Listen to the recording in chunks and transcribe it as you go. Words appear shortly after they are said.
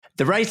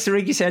The Rights to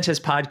Ricky Sanchez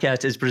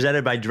podcast is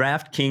presented by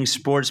DraftKings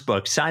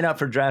Sportsbook. Sign up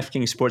for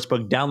DraftKings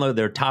Sportsbook, download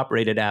their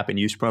top-rated app, and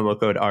use promo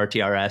code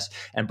RTRS.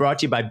 And brought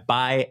to you by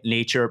By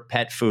Nature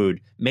Pet Food.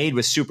 Made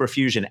with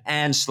superfusion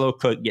and slow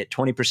cook. Get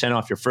 20%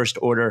 off your first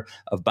order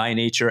of By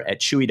Nature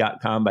at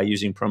Chewy.com by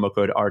using promo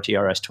code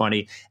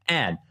RTRS20.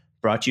 And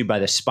brought to you by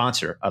the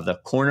sponsor of the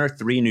Corner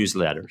 3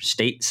 newsletter,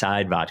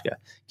 Stateside Vodka.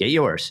 Get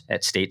yours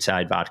at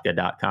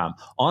statesidevodka.com.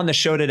 On the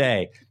show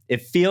today,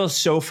 it feels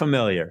so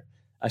familiar.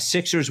 A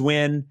Sixers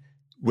win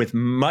with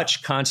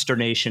much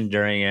consternation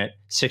during it.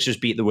 Sixers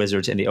beat the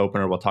Wizards in the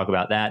opener. We'll talk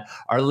about that.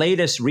 Our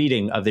latest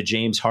reading of the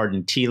James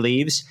Harden tea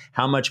leaves,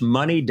 how much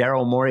money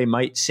Daryl Morey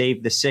might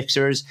save the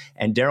Sixers,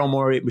 and Daryl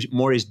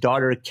Morey's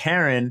daughter,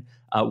 Karen,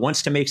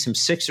 wants to make some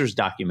Sixers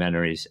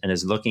documentaries and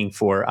is looking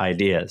for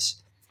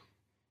ideas.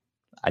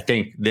 I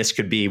think this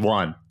could be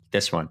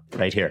this one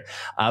right here.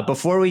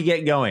 Before we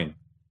get going,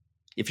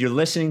 if you're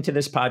listening to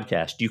this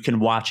podcast, you can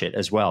watch it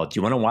as well. Do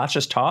you want to watch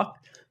us talk?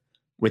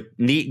 With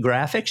neat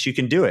graphics, you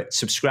can do it.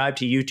 Subscribe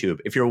to YouTube.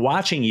 If you're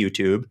watching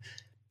YouTube,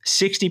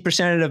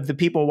 60% of the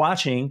people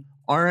watching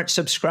aren't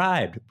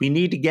subscribed. We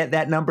need to get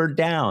that number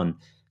down.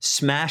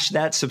 Smash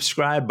that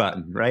subscribe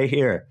button right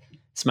here.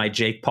 It's my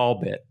Jake Paul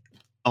bit.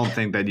 I don't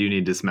think that you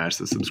need to smash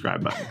the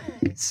subscribe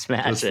button.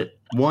 Smash it.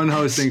 One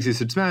host thinks you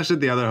should smash it.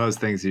 The other host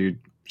thinks you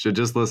should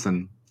just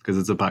listen because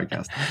it's a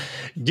podcast.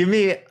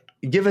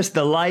 Give us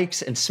the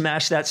likes and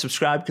smash that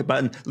subscribe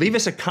button. Leave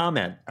us a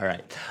comment. All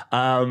right.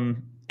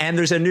 And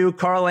there's a new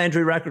Carl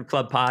Landry Record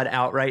Club pod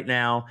out right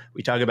now.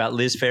 We talk about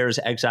Liz Phair's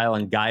Exile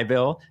in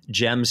Guyville,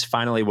 Gems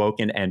Finally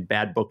Woken, and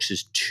Bad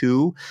Books'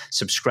 2.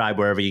 Subscribe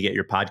wherever you get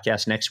your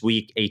podcast. Next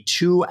week, a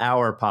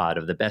 2-hour pod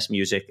of the best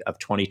music of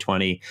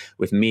 2020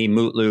 with me,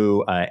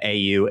 Mutlu,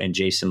 AU, and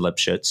Jason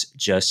Lipschutz.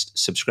 Just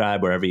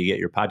subscribe wherever you get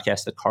your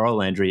podcast, the Carl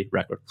Landry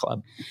Record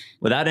Club.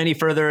 Without any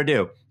further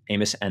ado,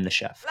 Amos and the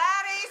Chef.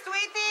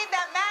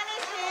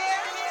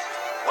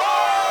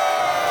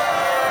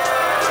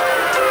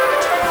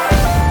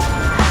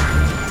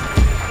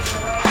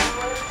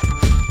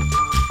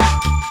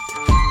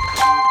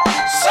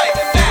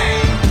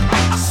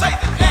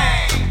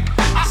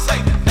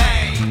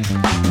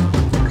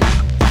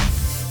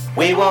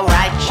 We were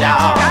right,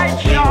 y'all.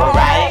 We were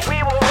right.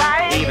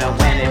 Even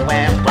when it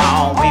went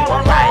wrong, we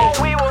were right.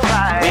 We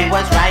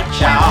was right,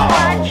 y'all.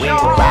 We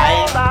were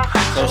right.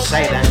 So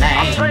say the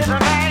name.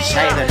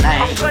 Say the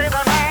name.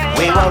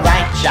 We were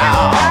right,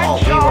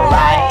 y'all. We were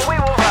right.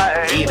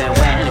 Even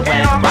when it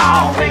went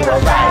wrong, we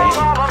were right.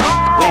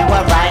 We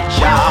were right,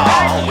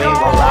 y'all. We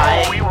were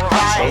right.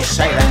 So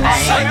say the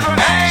name.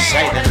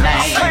 Say the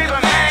name.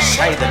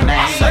 Say the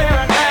name.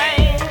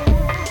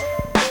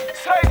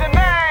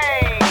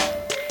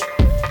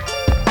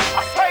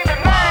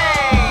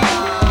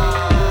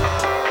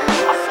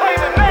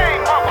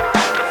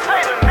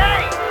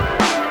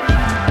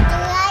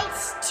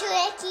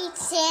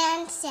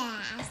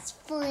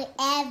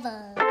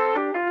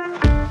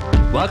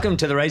 Welcome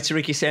to the Rights to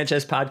Ricky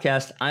Sanchez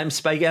podcast. I'm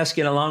Spike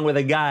Eskin along with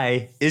a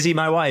guy. Is he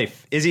my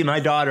wife? Is he my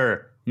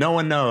daughter? No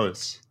one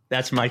knows.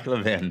 That's Mike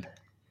Levin.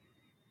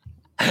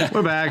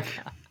 We're back.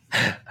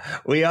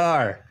 We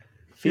are.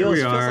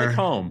 Feels like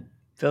home.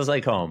 Feels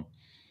like home.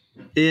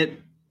 Daryl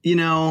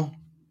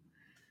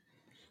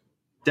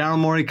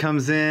Morey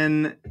comes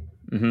in.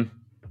 Mm-hmm.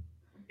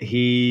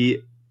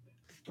 He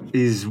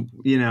is,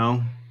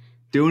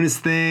 doing his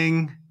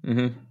thing.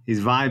 Mm-hmm.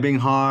 He's vibing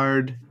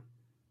hard.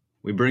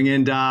 We bring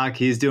in Doc.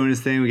 He's doing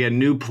his thing. We get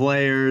new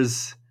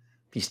players.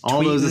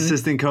 All those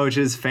assistant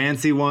coaches,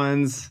 fancy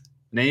ones,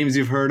 names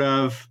you've heard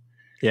of.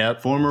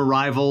 Yep. Former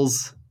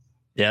rivals.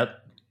 Yep.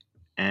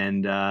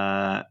 And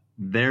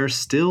they're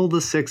still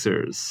the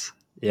Sixers.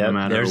 Yep. No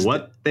matter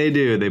what they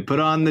do. They put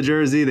on the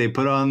jersey. They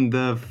put on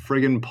the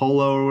friggin'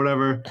 polo or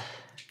whatever.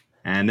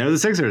 And they're the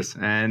Sixers.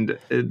 And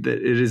it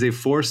is a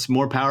force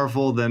more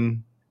powerful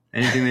than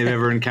anything they've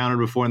ever encountered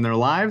before in their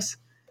lives.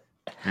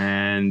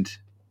 And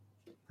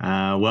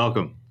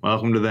welcome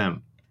to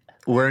them.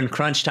 We're in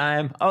crunch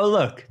time. Oh,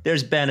 look,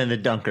 there's Ben in the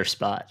dunker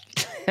spot.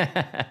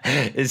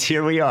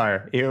 Here we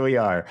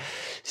are.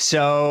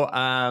 So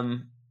I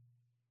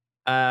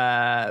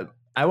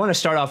want to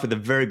start off with the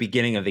very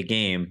beginning of the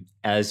game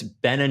as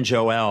Ben and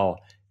Joel,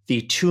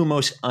 the two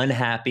most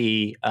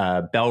unhappy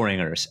bell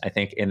ringers, I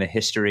think, in the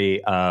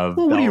history of.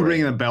 Well, what are you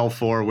ringing the bell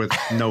for with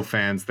no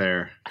fans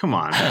there? Come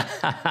on.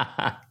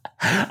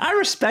 I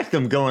respect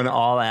them going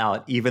all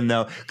out, even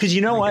though, because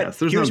you know what? Guess.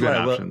 There's no good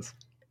options.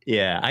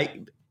 Yeah,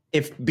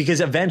 because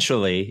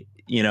eventually,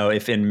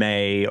 if in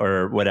May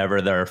or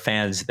whatever there are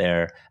fans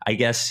there, I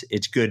guess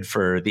it's good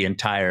for the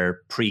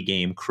entire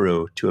pregame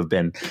crew to have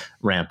been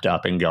ramped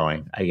up and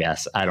going. I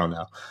guess I don't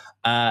know.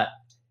 I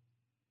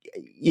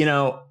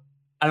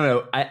don't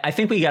know. I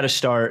think we got to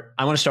start.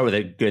 I want to start with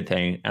a good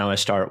thing. I want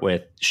to start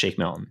with Shake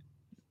Milton.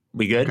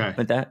 We good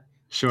with that?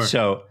 Sure.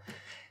 So,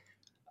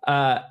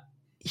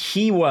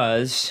 he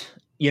was,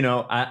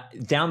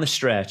 down the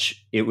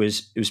stretch, it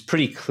was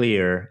pretty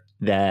clear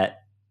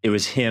that it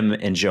was him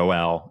and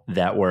Joel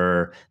that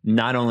were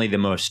not only the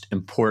most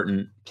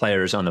important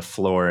players on the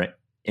floor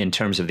in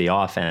terms of the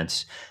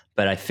offense,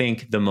 but I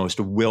think the most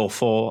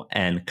willful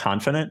and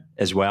confident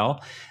as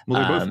well.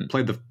 Well, they both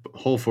played the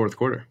whole fourth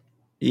quarter.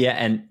 Yeah,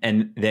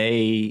 and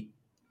they,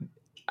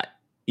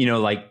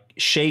 like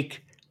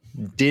Shake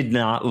did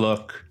not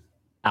look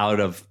out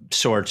of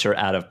sorts or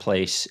out of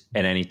place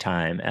at any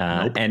time.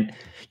 Nope. And,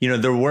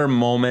 there were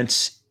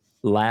moments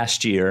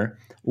last year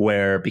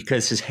where,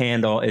 because his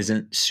handle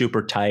isn't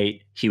super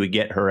tight, he would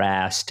get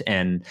harassed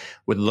and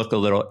would look a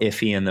little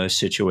iffy in those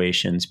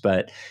situations.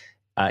 But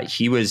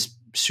he was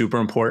super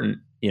important,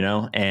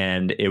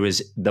 and it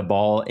was the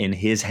ball in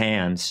his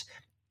hands,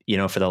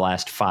 for the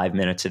last 5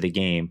 minutes of the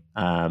game.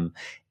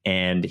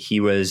 And he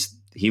was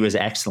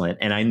excellent.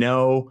 And I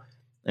know,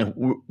 and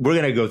we're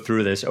going to go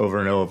through this over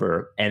and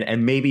over,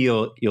 and maybe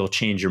you'll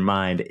change your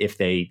mind if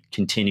the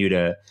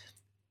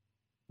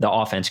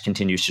offense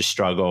continues to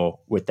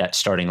struggle with that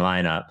starting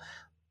lineup.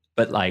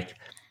 But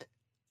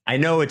I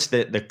know it's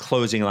the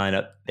closing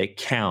lineup that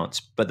counts,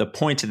 but the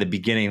points at the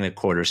beginning of the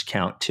quarters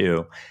count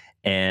too.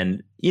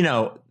 And,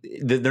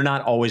 they're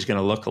not always going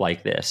to look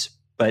like this,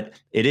 but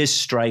it is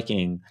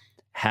striking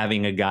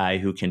having a guy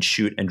who can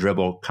shoot and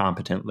dribble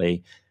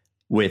competently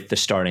with the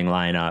starting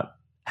lineup,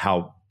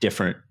 how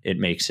different it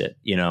makes it,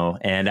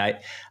 and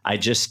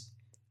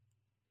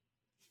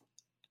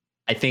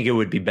I think it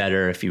would be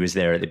better if he was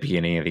there at the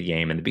beginning of the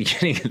game and the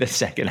beginning of the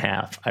second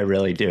half. I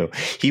really do.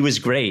 He was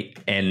great,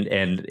 and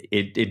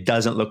it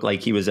doesn't look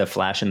like he was a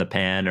flash in the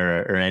pan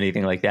or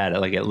anything like that.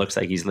 It looks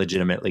like he's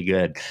legitimately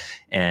good,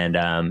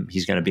 and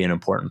he's going to be an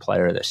important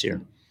player this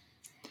year.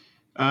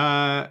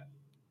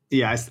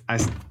 Yeah,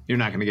 you're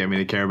not going to get me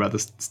to care about the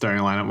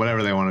starting lineup.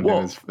 Whatever they want to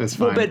do is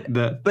fine.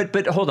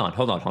 But hold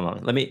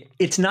on.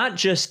 It's not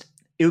just.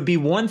 It would be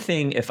one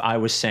thing if I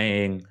was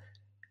saying,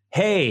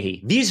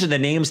 hey, these are the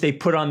names they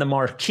put on the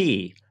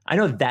marquee. I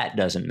know that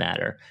doesn't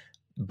matter.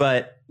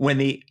 But when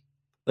the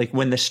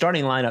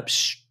starting lineup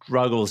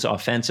struggles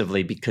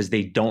offensively because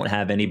they don't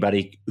have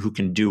anybody who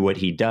can do what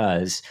he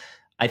does,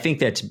 I think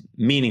that's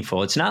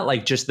meaningful. It's not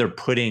like just they're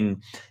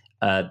putting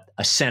a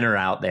center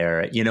out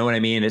there. You know what I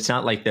mean? It's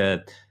not like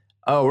we're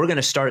going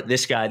to start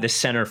this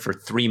center for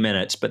 3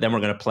 minutes, but then we're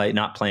going to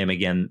not play him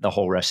again the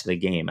whole rest of the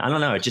game. I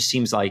don't know. It just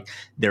seems like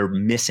they're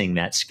missing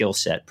that skill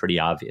set pretty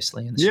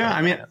obviously.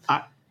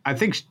 I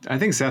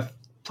think Seth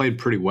played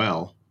pretty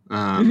well.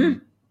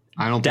 I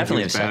don't think he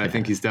was bad. I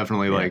think he's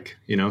definitely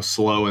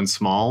slow and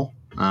small,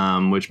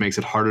 which makes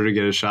it harder to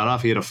get a shot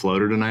off. He had a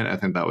floater tonight. I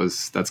think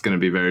that's going to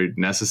be very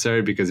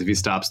necessary because if he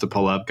stops to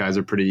pull up, guys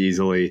are pretty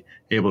easily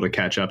able to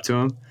catch up to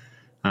him.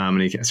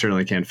 And he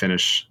certainly can't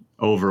finish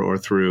over or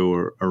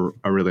through or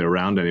really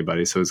around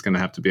anybody. So he's going to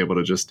have to be able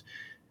to just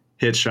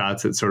hit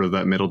shots at sort of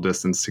that middle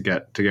distance to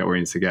get where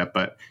he needs to get.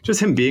 But just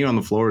him being on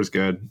the floor is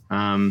good.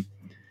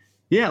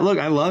 Yeah, look,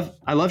 I love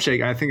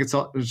Shake. I think it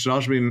should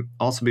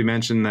also be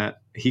mentioned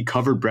that he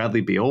covered Bradley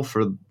Beal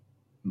for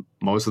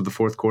most of the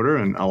fourth quarter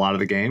and a lot of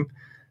the game.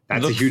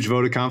 That's a huge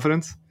vote of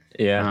confidence.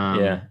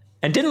 Yeah.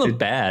 And didn't look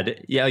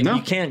bad. Yeah, no,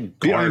 you can't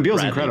guard Beal's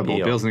Bradley incredible.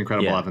 Beal. Beal's an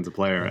incredible offensive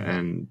player,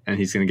 and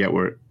he's going to get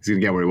where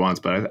he wants.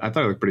 But I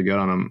thought it looked pretty good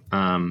on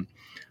him.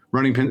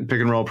 Running pick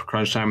and roll for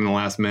crunch time in the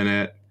last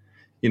minute.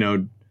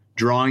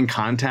 Drawing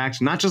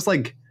contact, not just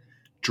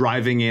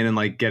driving in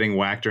and getting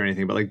whacked or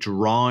anything, but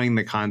drawing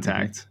the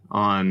contact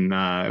on.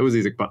 It was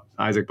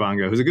Isaac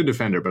Bonga, who's a good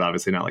defender, but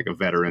obviously not a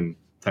veteran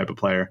type of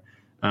player.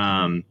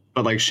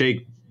 But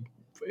Shake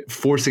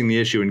forcing the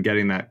issue and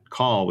getting that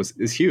call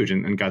is huge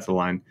and got to the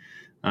line.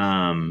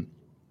 And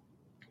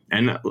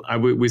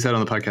we said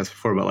on the podcast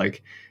before, but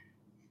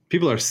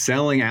people are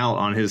selling out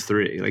on his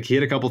three. He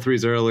hit a couple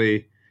threes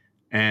early,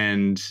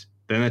 and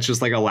then that just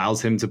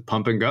allows him to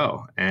pump and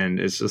go. And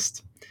it's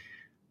just,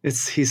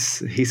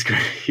 he's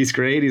great. He's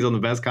great. He's on the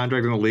best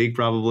contract in the league,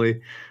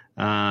 probably.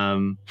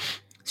 So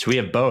we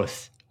have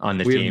both on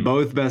the team. We have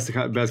both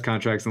best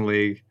contracts in the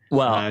league.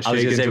 Well,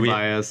 Shake and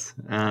Tobias.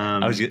 I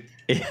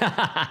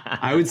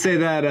would say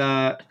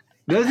that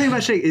the other thing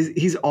about Shake is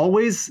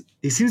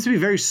he seems to be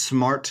very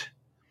smart.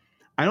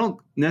 I don't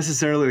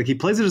necessarily he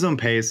plays at his own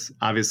pace.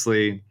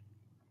 Obviously,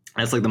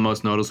 that's the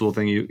most noticeable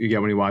thing you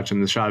get when you watch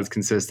him. The shot is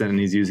consistent, and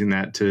he's using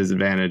that to his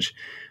advantage.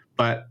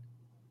 But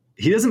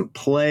he doesn't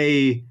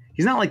play.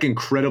 He's not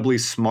incredibly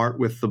smart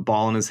with the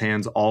ball in his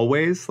hands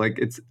always.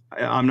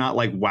 I'm not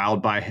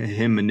wowed by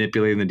him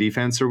manipulating the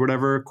defense or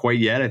whatever quite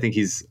yet. I think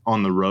he's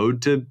on the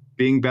road to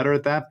being better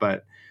at that.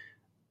 But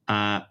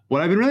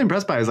what I've been really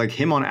impressed by is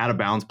him on out of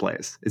bounds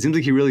plays. It seems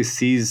like he really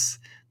sees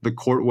the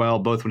court well,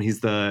 both when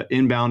he's the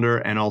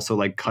inbounder and also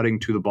cutting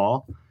to the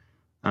ball.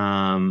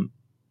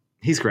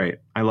 He's great.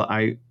 I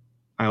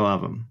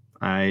love him.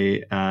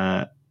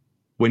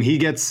 When he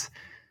gets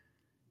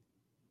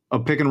a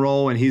pick and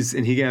roll and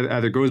he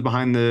either goes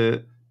behind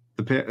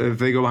if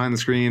they go behind the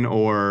screen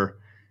or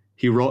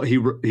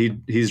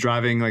he's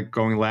driving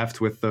going left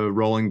with the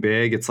rolling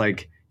big. It's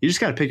you just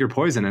got to pick your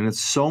poison, and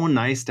it's so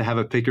nice to have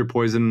a pick your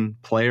poison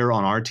player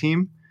on our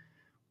team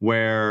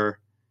where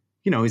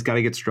he's got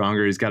to get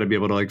stronger. He's got to be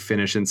able to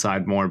finish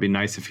inside more. It'd be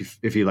nice if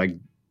he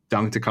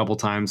dunked a couple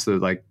times so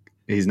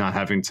he's not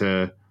having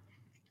to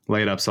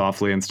lay it up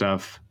softly and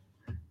stuff.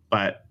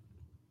 But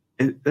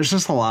there's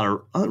just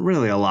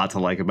really a lot to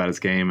like about his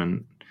game.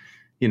 And,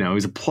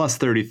 he's a plus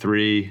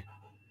 33.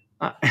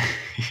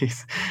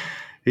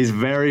 He's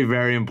very,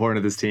 very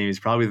important to this team. He's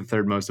probably the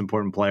third most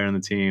important player on the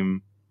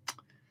team.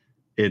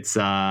 It's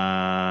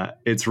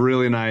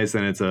really nice,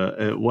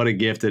 and what a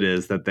gift it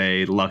is that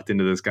they lucked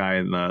into this guy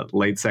in the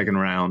late second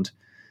round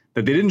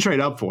that they didn't trade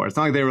up for. It's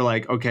not like they were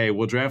like, okay,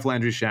 we'll draft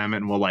Landry Shamet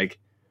and we'll like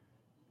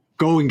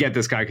go and get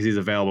this guy because he's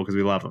available because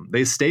we love him.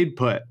 They stayed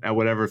put at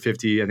whatever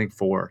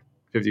 54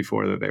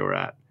 that they were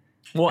at.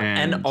 Well,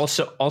 and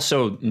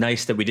also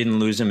nice that we didn't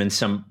lose him in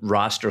some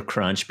roster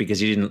crunch because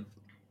he didn't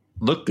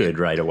look good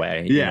right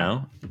away. You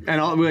know?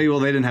 And they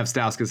didn't have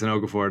Stauskas and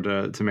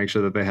Okafor to make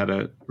sure that they had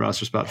a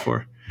roster spot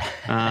for.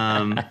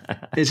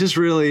 It's just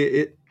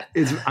really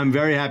I'm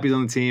very happy he's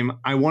on the team.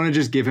 I want to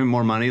just give him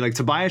more money. Like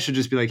Tobias should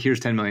just be like, here's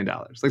 $10 million.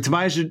 Like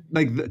Tobias should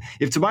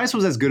if Tobias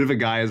was as good of a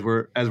guy as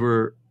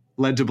we're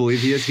led to believe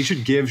he is, he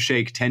should give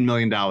Shake $10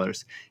 million.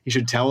 He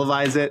should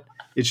televise it.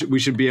 We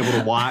should be able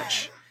to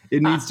watch.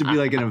 It needs to be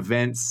like an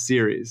event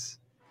series.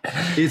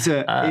 He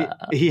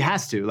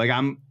has to. Like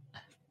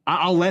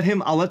I'll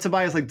let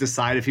Tobias like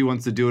decide if he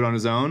wants to do it on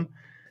his own.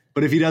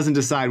 But if he doesn't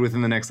decide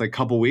within the next like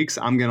couple weeks,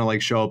 I'm gonna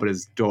like show up at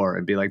his door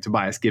and be like,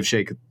 Tobias, give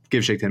Shake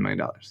 $10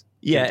 million.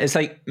 Yeah, it's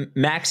like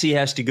Maxey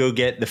has to go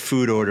get the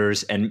food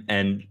orders,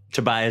 and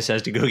Tobias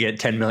has to go get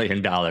 $10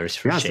 million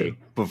for Shake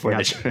before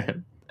the trip.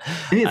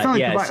 It's not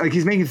like Tobias, like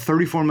he's making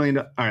 $34 million.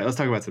 All right, let's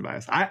talk about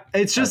Tobias.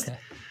 It's just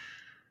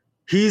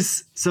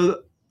he's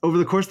so over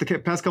the course of the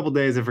past couple of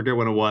days, I forget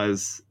when it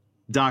was.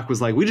 Doc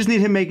was like, we just need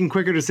him making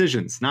quicker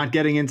decisions, not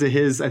getting into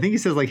his, I think he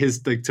says like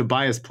his like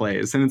Tobias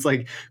plays. And it's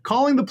like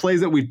calling the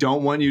plays that we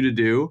don't want you to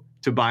do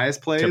Tobias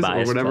plays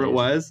or whatever it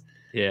was.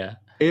 Yeah.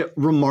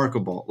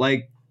 Remarkable.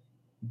 Like,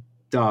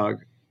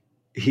 dog,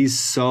 he's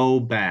so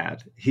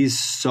bad. He's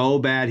so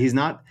bad. He's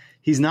not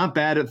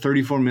bad at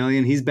 34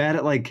 million. He's bad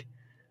at like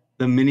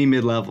the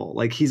mid level.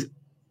 Like he's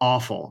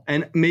awful.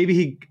 And maybe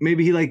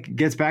he like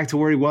gets back to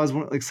where he was,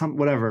 like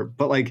whatever.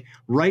 But like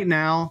right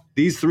now,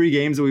 these 3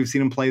 games that we've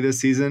seen him play this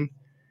season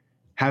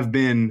have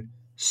been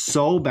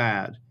so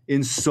bad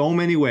in so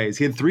many ways.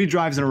 He had 3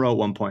 drives in a row at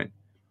one point.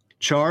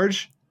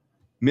 Charge,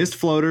 missed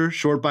floater,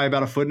 short by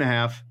about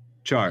 1.5 feet,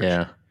 charge.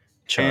 Yeah.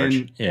 Charge.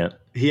 And yeah.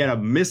 He had a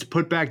missed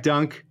putback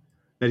dunk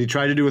that he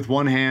tried to do with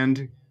one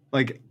hand,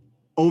 like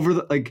over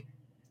the like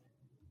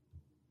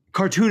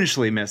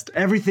cartoonishly missed.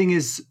 Everything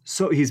is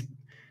so they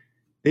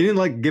didn't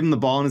like give him the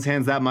ball in his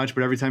hands that much,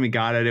 but every time he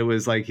got it, it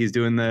was like he's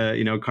doing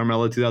the,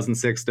 Carmelo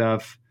 2006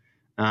 stuff.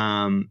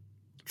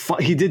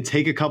 He did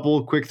take a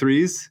couple quick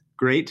threes,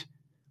 great,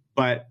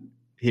 but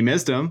he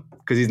missed them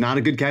because he's not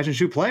a good catch and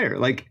shoot player.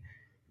 Like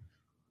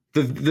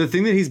the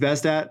thing that he's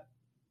best at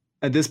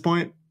this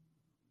point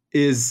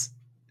is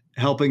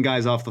helping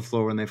guys off the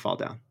floor when they fall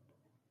down.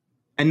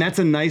 And that's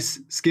a nice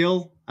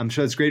skill. I'm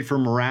sure it's great for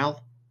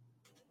morale.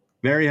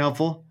 Very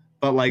helpful.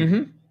 But like,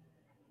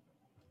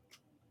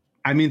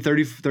 I mean,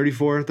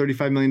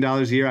 $35 million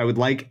a year. I would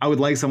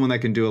like someone that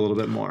can do a little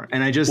bit more.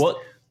 And I just,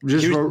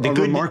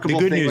 remarkable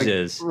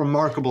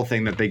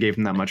thing that they gave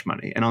him that much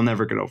money, and I'll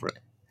never get over it.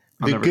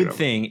 The good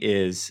thing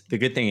is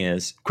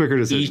quicker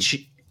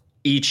decisions.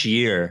 Each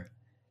year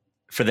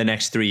for the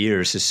next 3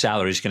 years, his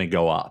salary is going to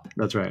go up.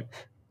 That's right.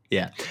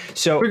 Yeah.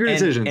 So quicker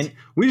decisions. And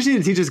we just need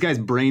to teach this guy's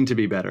brain to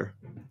be better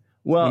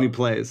when he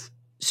plays.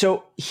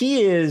 So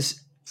he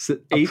is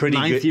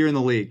ninth year in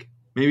the league.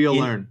 Maybe you'll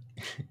learn.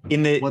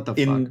 What the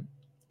fuck?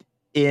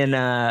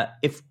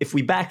 If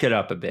we back it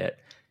up a bit,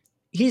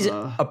 he's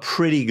a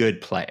pretty good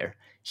player.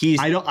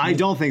 I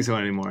don't think so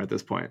anymore at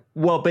this point.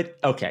 Well, but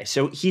okay.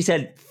 So he's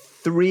had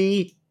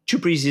 2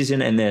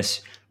 preseason and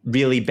this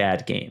really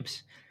bad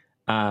games.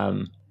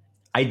 I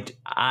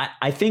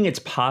think it's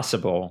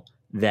possible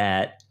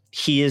that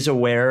he is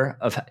aware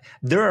of.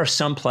 There are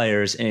some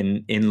players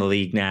in the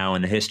league now,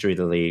 in the history of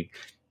the league,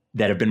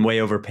 that have been way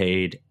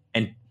overpaid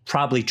and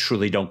probably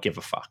truly don't give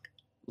a fuck.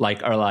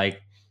 Like, are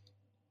like,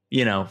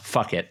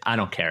 fuck it, I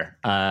don't care.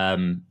 I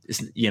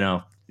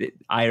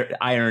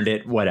earned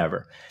it,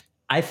 whatever.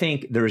 I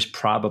think there's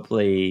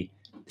probably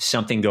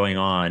something going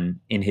on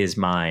in his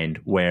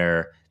mind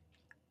where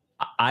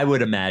I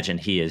would imagine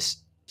he is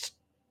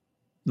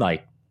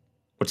like,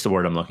 what's the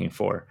word I'm looking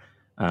for?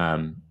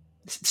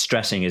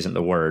 Stressing isn't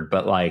the word,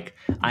 but like,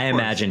 I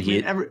imagine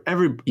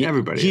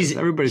everybody's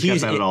got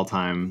that at all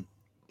time.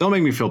 Don't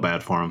make me feel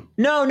bad for him.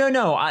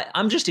 No.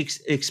 I'm just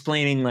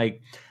explaining,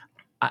 like,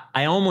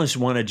 I almost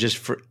want to just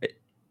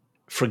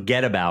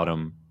forget about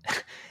him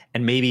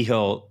and maybe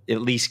he'll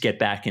at least get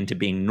back into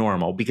being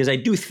normal, because I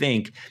do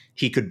think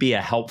he could be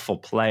a helpful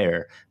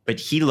player, but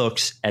he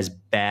looks as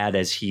bad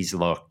as he's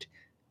looked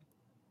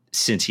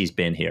since he's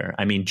been here.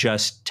 I mean,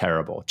 just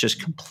terrible,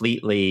 just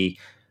completely.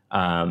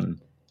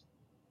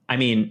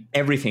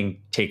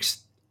 Everything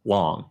takes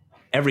long,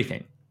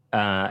 everything.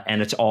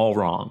 And it's all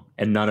wrong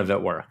and none of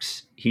it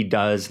works. He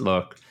does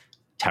look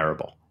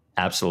terrible,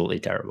 absolutely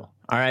terrible.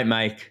 All right,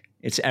 Mike,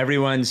 it's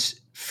everyone's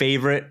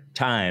favorite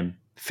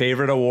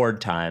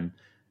award time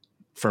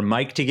for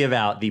Mike to give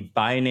out the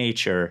by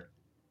nature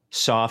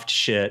soft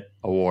shit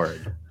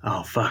award.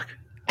 Oh, fuck.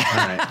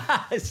 All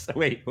right. So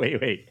wait.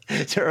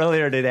 So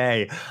earlier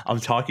today, I'm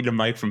talking to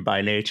Mike from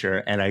By Nature,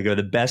 and I go,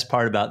 the best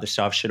part about the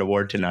soft shit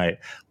award tonight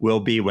will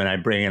be when I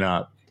bring it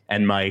up.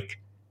 And Mike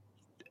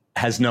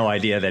has no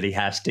idea that he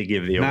has to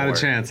give the award. Not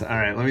a chance. All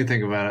right, let me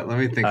think about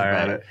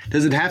it.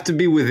 Does it have to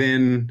be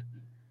within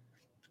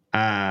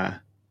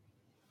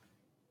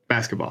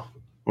basketball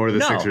or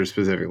the Sixers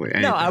specifically?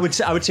 Anything? No, I would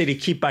say to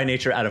keep By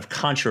Nature out of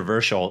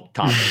controversial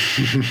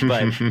topics.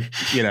 But,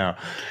 you know.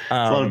 It's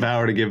a lot of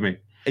power to give me.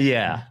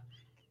 Yeah.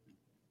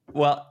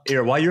 Well,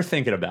 here, while you're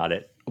thinking about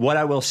it, what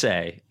I will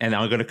say, and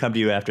I'm going to come to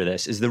you after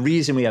this, is the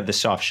reason we have the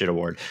soft shit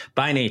award.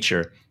 By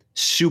Nature,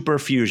 super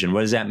fusion. What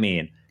does that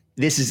mean?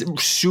 This is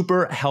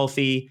super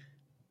healthy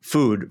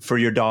food for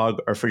your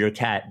dog or for your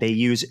cat. They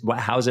use,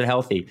 how is it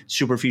healthy?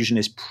 Super fusion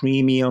is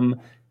premium,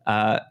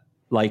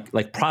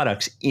 like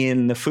products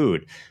in the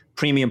food.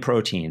 Premium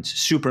proteins,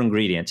 super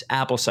ingredients,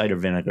 apple cider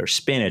vinegar,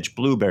 spinach,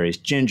 blueberries,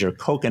 ginger,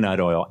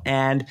 coconut oil,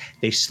 and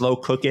they slow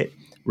cook it.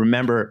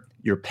 Remember,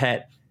 your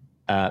pet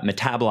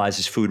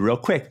metabolizes food real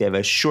quick. They have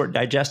a short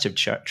digestive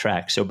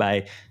tract. So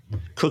by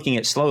cooking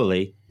it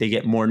slowly, they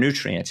get more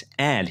nutrients.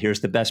 And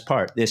here's the best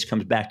part. This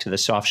comes back to the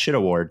soft shit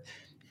award.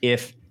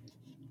 If,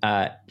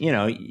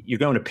 you're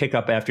going to pick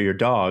up after your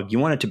dog, you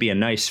want it to be a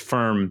nice,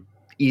 firm,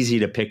 easy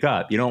to pick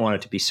up. You don't want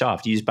it to be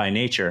soft. Use By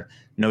Nature,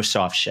 no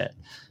soft shit.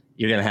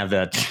 You're going to have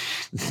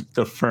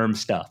the firm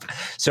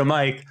stuff. So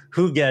Mike,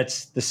 who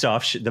gets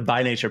the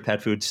By Nature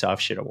Pet Food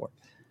Soft Shit Award?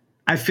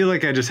 I feel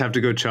like I just have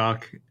to go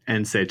chalk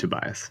and say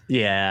Tobias.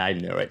 Yeah, I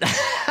knew it.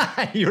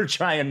 You were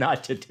trying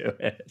not to do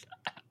it.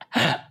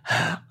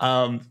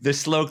 The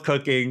slow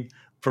cooking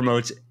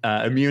promotes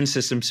immune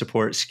system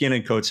support, skin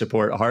and coat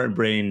support, heart and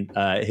brain,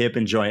 hip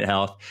and joint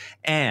health.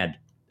 And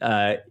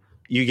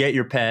you get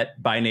your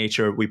pet By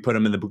Nature. We put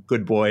them in the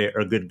Good Boy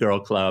or Good Girl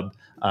Club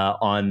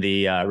on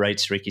the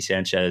Rights Ricky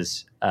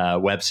Sanchez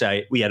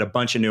website. We had a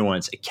bunch of new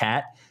ones. A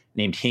cat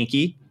named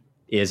Hinky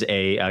is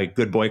a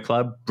Good Boy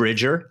Club.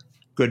 Bridger,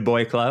 Good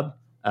Boy Club.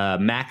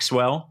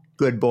 Maxwell,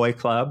 Good Boy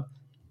Club.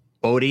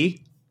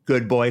 Odie,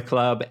 Good Boy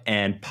Club,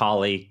 and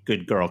Polly,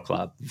 Good Girl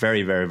Club.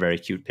 Very, very, very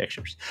cute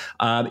pictures.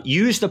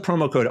 Use the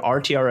promo code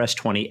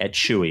RTRS20 at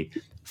Chewy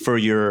for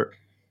your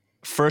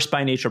first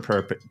By Nature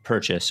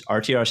purchase,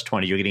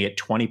 RTRS20. You're going to get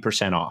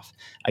 20% off.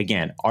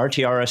 Again,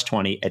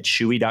 RTRS20 at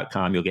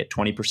Chewy.com. You'll get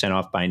 20%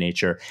 off By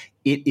Nature.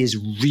 It is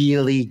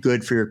really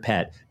good for your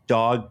pet.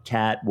 Dog,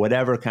 cat,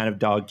 whatever kind of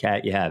dog,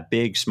 cat you have,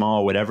 big,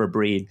 small, whatever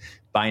breed,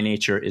 By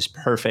Nature is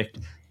perfect.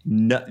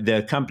 No,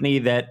 the company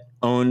that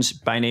owns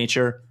By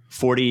Nature,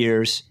 40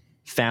 years,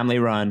 family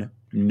run,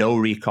 no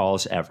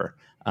recalls ever.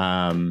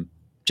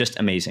 Just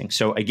amazing.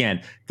 So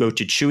again, go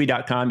to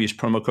chewy.com, use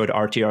promo code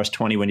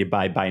RTRS20 when you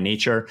buy By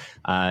Nature.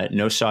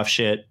 No soft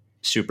shit,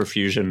 super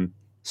fusion,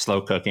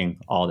 slow cooking,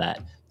 all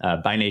that.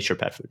 By Nature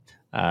pet food.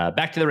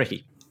 Back to the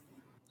Ricky.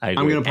 I'm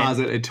going to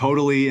posit a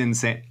totally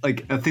insane,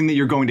 like a thing that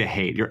you're going to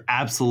hate. You're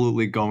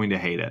absolutely going to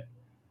hate it.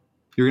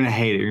 You're going to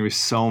hate it. You're going to be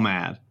so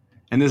mad.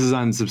 And this is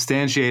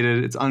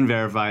unsubstantiated. It's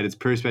unverified. It's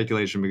pure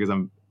speculation because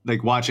I'm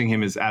like watching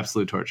him is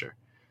absolute torture.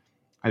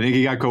 I think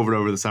he got COVID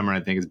over the summer. I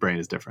think his brain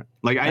is different.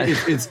 Like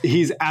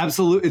he's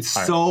absolute. It's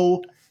all so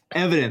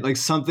right. Evident. Like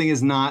something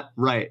is not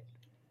right.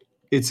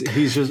 It's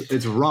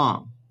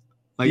wrong.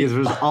 Like it's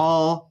just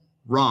all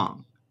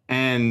wrong.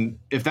 And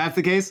if that's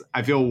the case,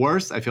 I feel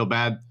worse. I feel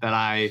bad that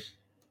I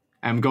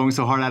am going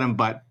so hard at him.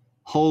 But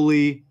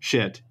holy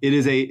shit, it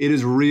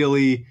is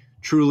really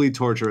truly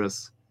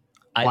torturous.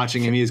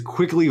 Watching him, he is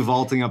quickly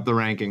vaulting up the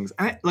rankings.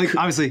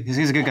 Obviously,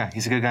 he's a good guy.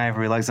 He's a good guy.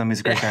 Everybody likes him. He's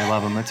a great guy. I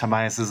love him.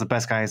 Tobias is the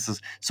best guy.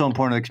 He's so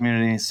important to the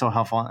community. He's so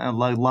helpful. And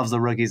loves the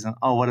rookies. And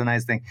what a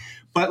nice thing.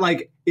 But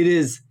it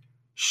is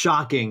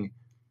shocking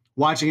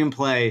watching him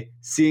play,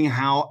 seeing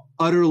how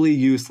utterly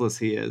useless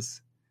he is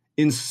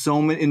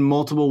in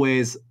multiple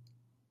ways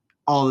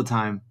all the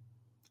time.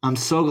 I'm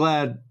so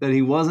glad that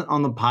he wasn't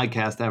on the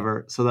podcast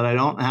ever, so that I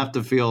don't have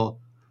to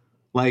feel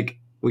like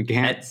we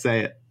can't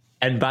say it.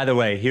 And by the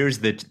way, here's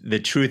the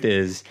truth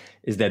is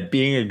that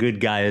being a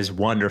good guy is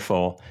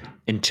wonderful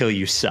until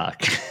you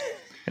suck.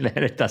 And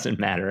then it doesn't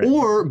matter.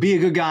 Or be a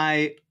good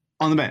guy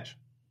on the bench.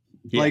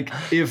 Yeah.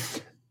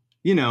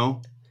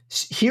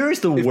 Here's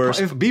the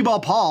worst. If B-Ball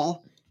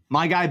Paul,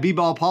 my guy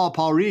B-Ball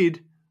Paul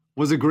Reed,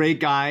 was a great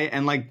guy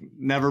and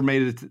never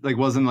made it,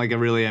 wasn't a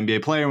really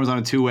NBA player and was on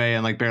a two-way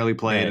and barely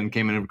played and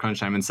came in at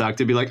crunch time and sucked,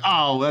 to be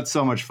oh, that's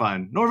so much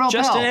fun. Norvell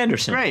Justin Pell,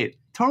 Anderson. Great.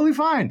 Totally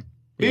fine.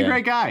 Be a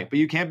great guy, but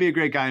you can't be a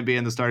great guy and be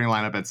in the starting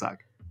lineup at suck.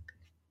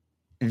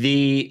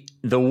 The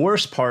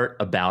worst part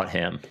about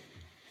him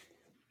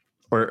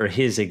or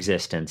his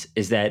existence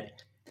is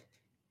that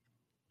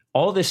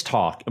all this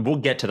talk, and we'll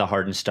get to the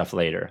Harden stuff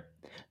later,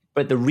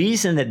 but the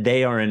reason that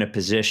they are in a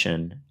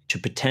position to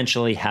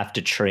potentially have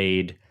to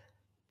trade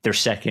their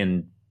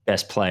second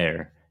best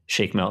player,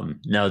 Shake Milton,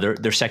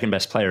 their second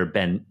best player,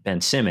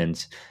 Ben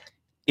Simmons,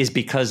 is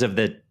because of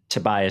the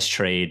Tobias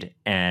trade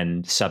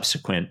and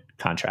subsequent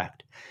contract.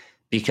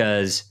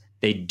 Because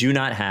they do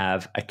not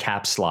have a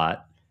cap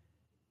slot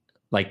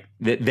Like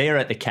they are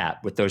at the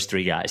cap with those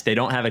three guys. They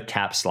don't have a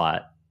cap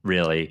slot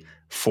really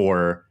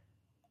for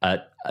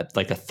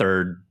like a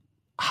third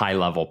high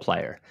level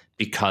player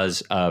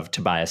because of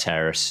Tobias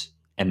Harris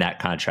and that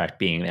contract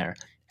being there.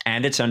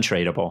 And it's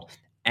untradeable.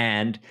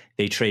 And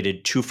they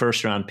traded 2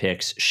 first-round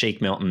picks,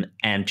 Shake Milton,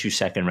 and 2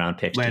 second-round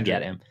picks to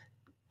get him.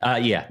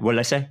 Yeah. What did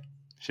I say?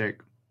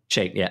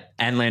 Shake, yeah.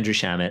 And Landry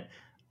Shamet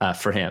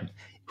for him.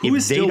 Who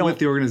is still with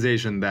the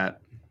organization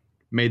that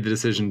made the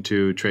decision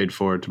to trade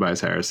for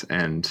Tobias Harris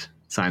and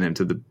sign him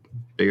to the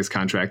biggest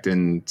contract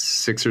in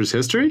Sixers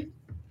history?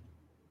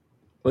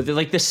 Well, they're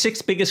like the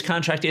 6th biggest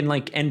contract in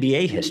like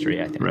NBA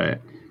history, I think. Right.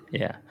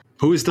 Yeah.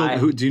 Who is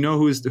still? Do you know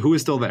who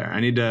is still there? I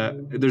need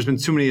to. There's been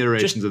too many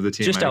iterations of the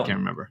team. I can't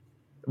remember.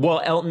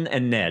 Well, Elton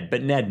and Ned,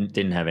 but Ned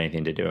didn't have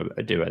anything to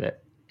do with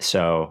it.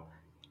 So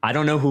I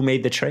don't know who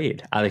made the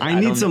trade. I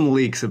need some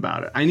leaks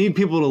about it. I need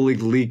people to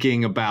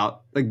leaking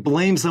about, like,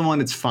 blame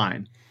someone. It's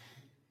fine,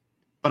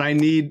 but I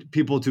need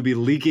people to be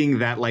leaking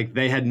that like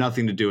they had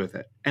nothing to do with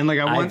it. And like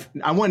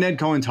I want Ned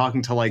Cohen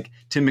talking to like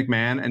Tim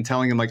McMahon and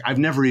telling him like I've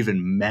never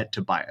even met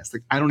Tobias.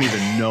 Like I don't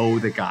even know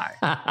the guy.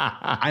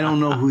 I don't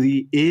know who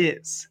he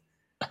is.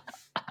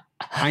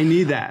 I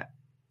need that.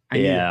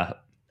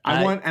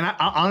 I want, and I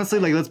honestly,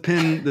 like, let's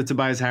pin the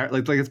Tobias Harris,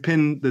 like let's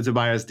pin the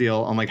Tobias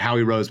deal on like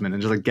Howie Roseman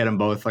and just like get them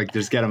both, like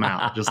just get them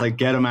out, just like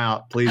get them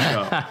out, please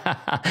go.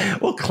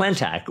 Well,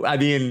 Clentak, I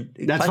mean,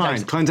 that's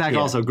fine. Clentak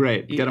also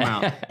great. Get them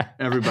out,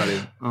 everybody.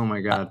 Oh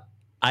my God.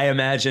 I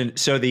imagine.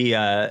 So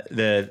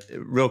the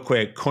real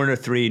quick Corner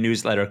 3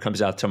 newsletter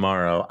comes out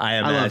tomorrow. I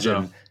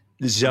imagine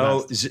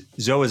Zoe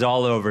is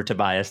all over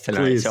Tobias tonight.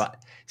 Please. So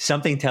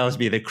something tells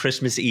me that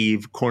Christmas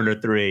Eve Corner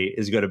 3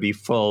 is going to be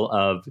full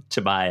of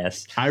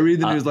Tobias. I read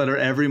the newsletter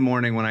every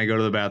morning when I go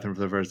to the bathroom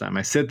for the first time.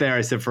 I sit there.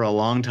 I sit for a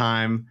long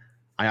time.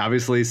 I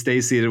obviously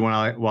stay seated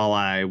while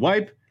I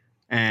wipe,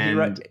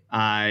 and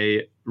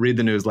I read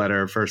the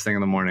newsletter first thing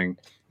in the morning,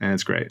 and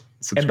it's great.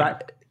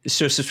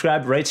 So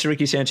subscribe,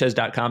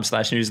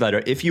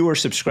 rightstoRickySanchez.com/newsletter. If you were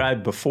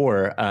subscribed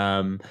before,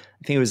 I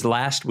think it was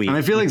last week. And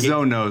I feel like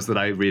Zoe knows that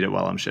I read it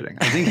while I'm shitting.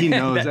 I think he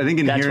knows. I think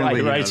inherently that's why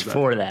he knows writes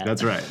for that.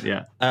 That's right.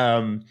 Yeah.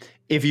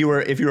 If you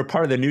were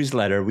part of the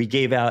newsletter, we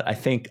gave out, I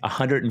think,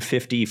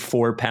 150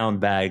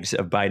 4-pound bags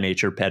of By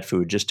Nature pet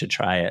food just to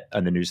try it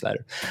on the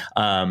newsletter.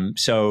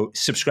 So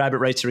subscribe at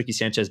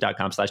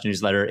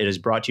rightstoRickySanchez.com/newsletter. It is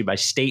brought to you by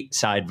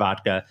Stateside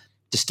Vodka,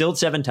 distilled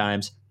 7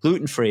 times,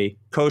 gluten-free,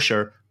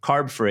 kosher,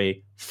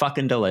 carb-free,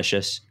 fucking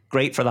delicious,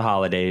 great for the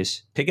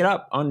holidays. Pick it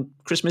up on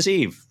Christmas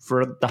Eve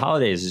for the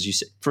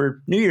holidays,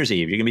 for New Year's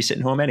Eve. You're going to be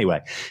sitting home anyway.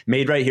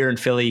 Made right here in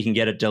Philly. You can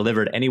get it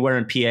delivered anywhere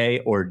in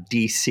PA or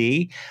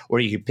DC, or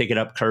you can pick it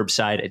up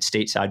curbside at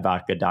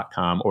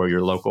statesidevodka.com or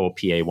your local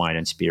PA wine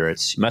and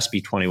spirits. You must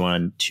be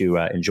 21 to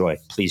enjoy.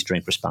 Please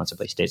drink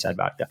responsibly. Stateside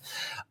Vodka.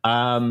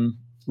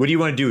 What do you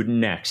want to do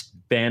next,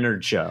 Ben or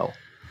Joe?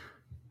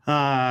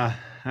 I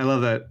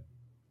love that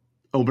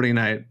opening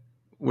night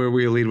where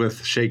we lead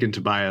with Shake and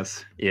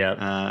Tobias.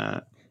 Yeah.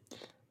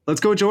 Let's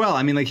go with Joel.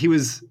 I mean, like he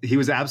was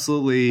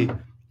absolutely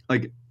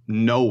like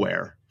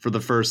nowhere for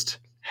the first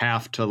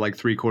half to like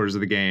 3/4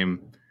 of the game.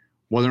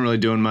 Wasn't really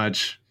doing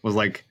much. Was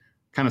like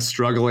kind of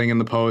struggling in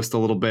the post a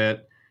little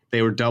bit.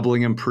 They were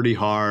doubling him pretty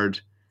hard.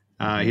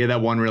 He had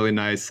that one really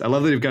nice. I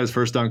love that he got his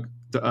first bucket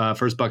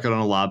on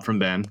a lob from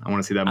Ben. I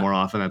want to see that more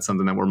often. That's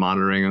something that we're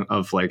monitoring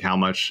of like how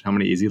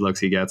many easy looks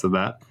he gets of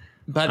that.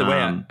 By the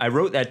way, I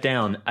wrote that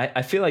down.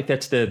 I feel like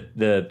that's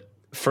the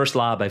first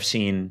lob I've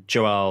seen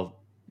Joel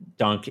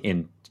dunk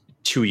in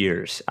 2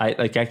 years.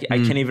 I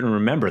can't even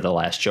remember the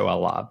last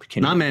Joel lob.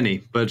 Not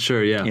many, but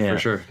sure, yeah, for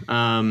sure.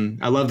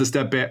 I love the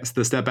step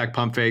back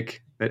pump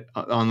fake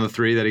on the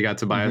 3 that he got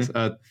Tobias,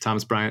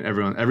 Thomas Bryant.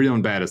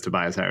 Everyone bad is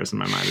Tobias Harris in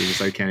my mind. It's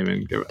just I can't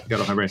even get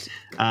off my brain.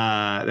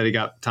 That he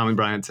got Tommy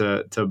Bryant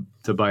to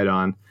bite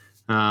on,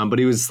 but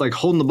he was like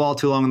holding the ball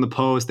too long in the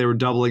post. They were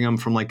doubling him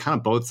from like kind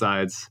of both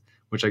sides,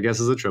 which I guess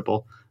is a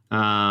triple.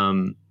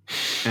 And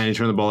he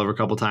turned the ball over a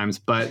couple times.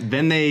 But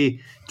then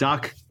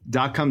Doc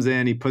comes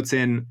in, he puts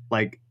in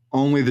like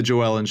only the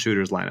Joel and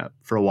shooters lineup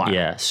for a while.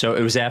 Yeah. So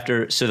it was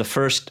so the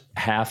first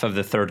half of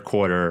the third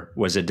quarter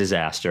was a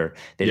disaster.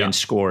 They didn't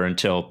score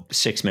until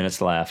 6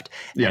 minutes left.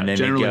 Yeah, and then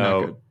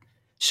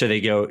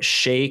they go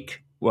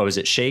Shake, what was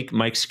it? Shake,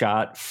 Mike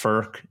Scott,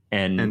 Furk,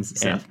 and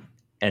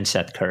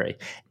Seth Curry.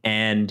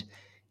 And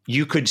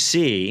you could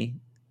see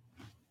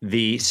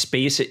the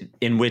space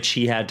in which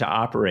he had to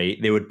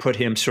operate. They would put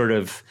him sort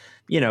of,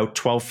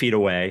 12 feet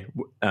away,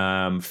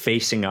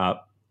 facing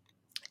up,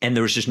 and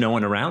there was just no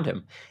one around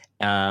him.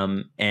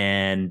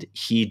 And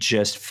he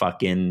just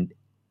fucking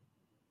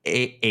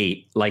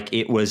ate. Like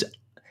it was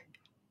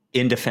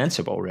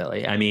indefensible,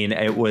 really. I mean,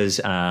 it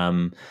was,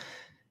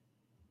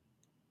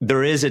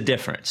 there is a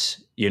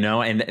difference,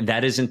 and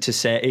that isn't to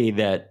say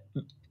that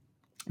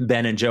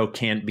Ben and Joe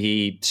can't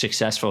be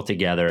successful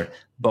together,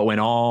 but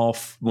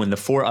when the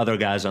 4 other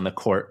guys on the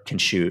court can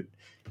shoot,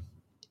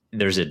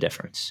 there's a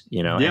difference,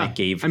 and it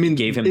gave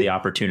him the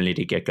opportunity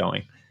to get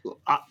going.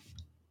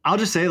 I'll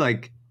just say,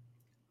 like,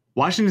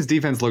 Washington's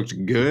defense looked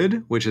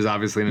good, which is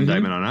obviously an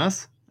indictment on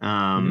us.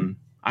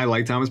 I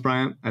like Thomas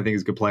Bryant. I think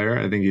he's a good player.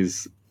 I think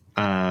he's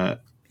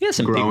he has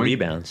some growing. big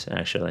rebounds,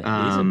 actually.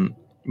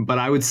 But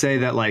I would say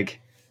that like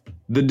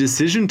the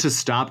decision to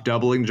stop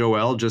doubling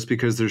Joel just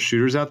because there's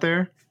shooters out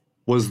there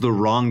was the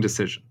wrong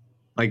decision.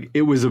 Like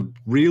it was a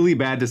really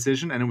bad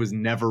decision and it was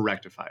never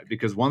rectified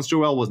because once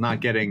Joel was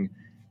not getting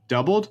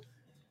doubled,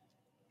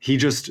 he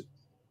just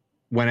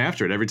went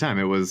after it every time.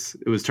 It was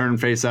turn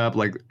face up.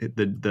 Like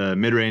the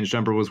mid-range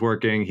jumper was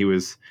working. He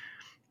was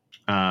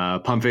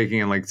pump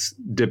faking and like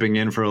dipping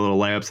in for a little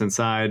layups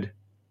inside.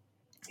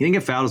 He didn't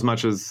get fouled as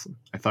much as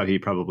I thought he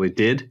probably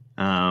did,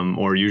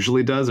 or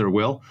usually does or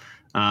will.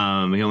 He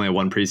only had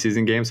one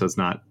preseason game, so it's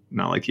not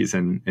like he's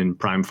in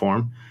prime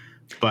form.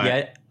 But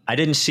yeah, I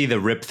didn't see the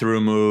rip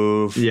through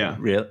move. Yeah,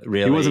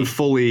 really.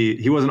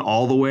 He wasn't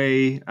all the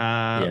way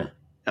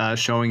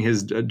showing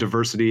his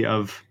diversity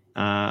of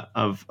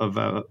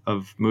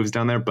moves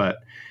down there. But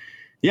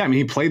yeah, I mean,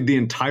 he played the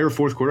entire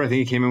fourth quarter. I think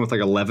he came in with like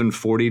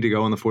 11:40 to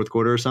go in the fourth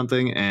quarter or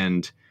something,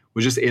 and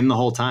was just in the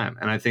whole time.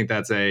 And I think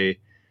that's they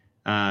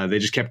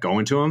just kept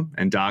going to him,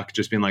 and Doc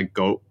just being like,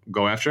 go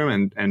after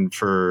him, and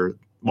for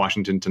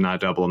Washington to not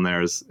double him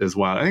there is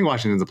wild. I think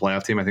Washington's a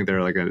playoff team. I think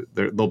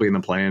they'll be in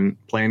the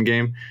playing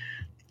game.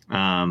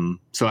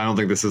 So I don't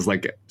think this is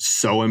like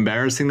so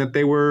embarrassing that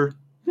that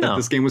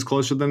this game was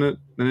closer than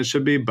it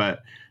should be,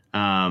 but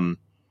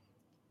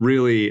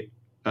really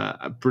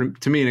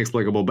to me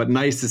inexplicable, but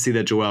nice to see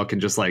that Joel can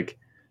just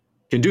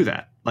can do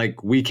that.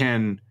 Like we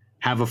can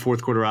have a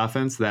fourth quarter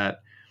offense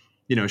that,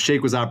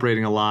 Shake was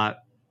operating a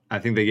lot. I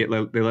think they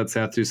let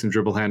Seth do some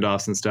dribble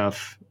handoffs and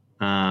stuff.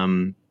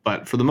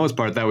 But for the most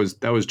part, that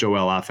was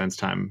Joel offense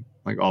time,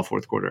 like all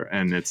fourth quarter.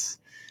 And it's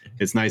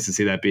nice to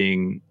see that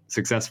being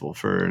successful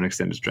for an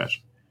extended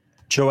stretch.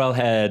 Joel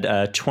had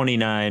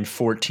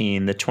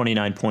 29-14. The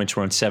 29 points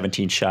were on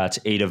 17 shots,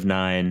 8 of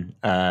 9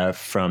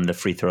 from the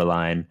free throw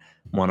line,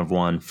 1 of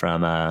 1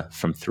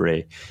 from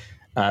 3.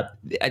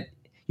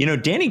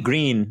 Danny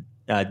Green,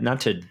 not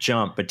to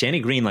jump, but Danny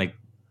Green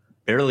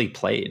barely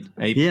played.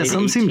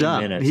 Some seemed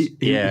up. He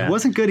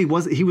wasn't good. He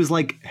was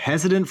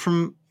hesitant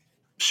from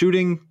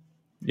shooting.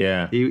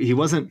 Yeah, he just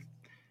wasn't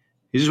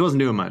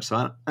doing much. So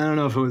I don't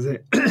know if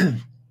it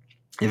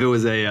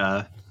was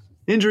a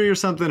injury or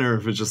something, or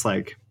if it's just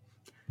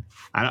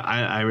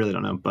I really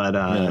don't know.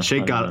 But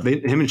Shake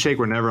him and Shake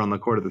were never on the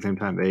court at the same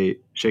time.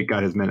 Shake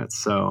got his minutes.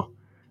 So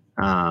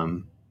I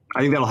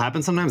think that'll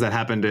happen sometimes. That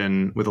happened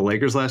with the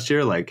Lakers last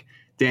year. Like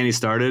Danny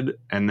started,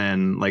 and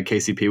then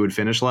KCP would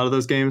finish a lot of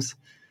those games.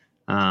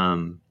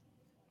 So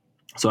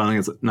I think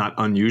it's not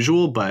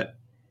unusual, but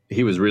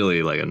he was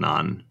really a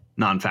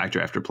non-factor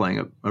after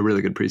playing a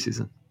really good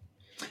preseason.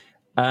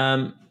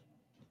 Ben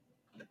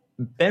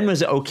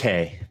was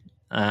okay.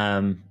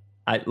 I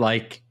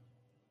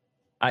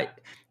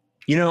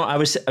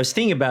was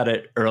thinking about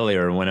it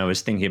earlier when I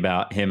was thinking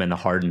about him and the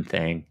Harden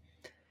thing.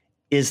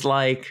 Is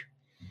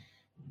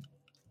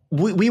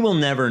we will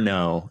never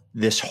know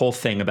this whole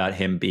thing about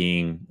him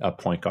being a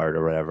point guard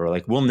or whatever.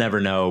 We'll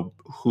never know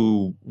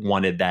who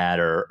wanted that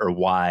or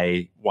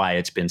why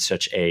it's been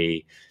such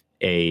an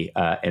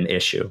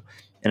issue.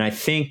 And I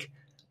think,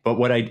 but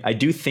what I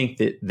do think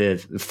that the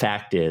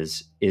fact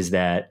is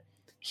that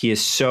he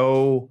is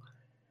so,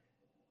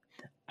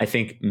 I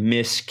think,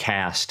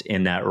 miscast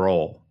in that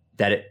role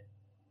that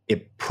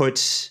it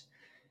puts,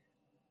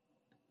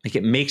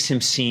 it makes him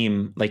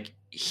seem like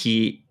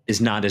he is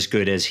not as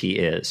good as he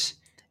is.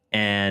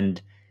 And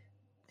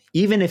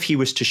even if he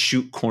was to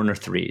shoot corner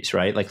threes,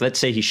 right? Let's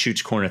say he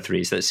shoots corner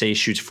threes. Let's say he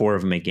shoots 4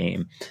 of them a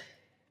game.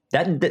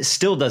 That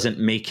still doesn't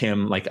make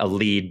him a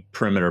lead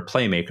perimeter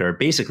playmaker. It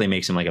basically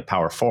makes him a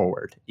power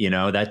forward.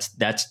 That's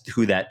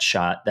who gets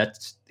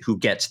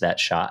that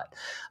shot.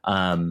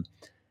 I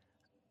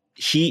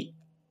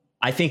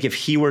think if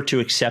he were to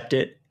accept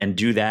it and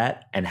do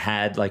that and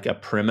had a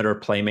perimeter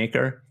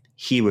playmaker,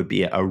 he would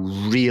be a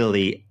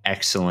really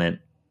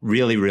excellent,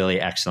 really, really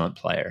excellent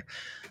player.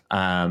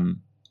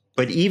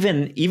 But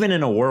even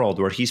in a world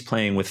where he's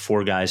playing with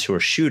 4 guys who are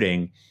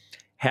shooting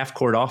half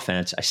court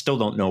offense, I still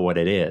don't know what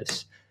it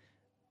is.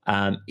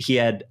 He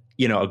had,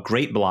 a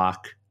great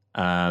block.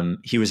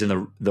 He was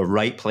in the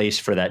right place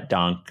for that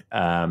dunk.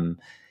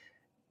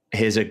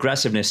 His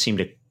aggressiveness seemed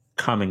to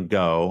come and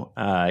go.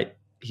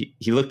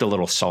 He looked a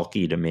little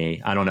sulky to me.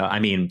 I don't know. I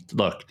mean,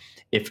 look,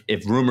 if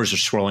rumors are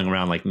swirling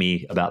around like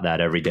me about that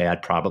every day,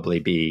 I'd probably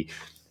be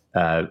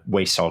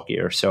way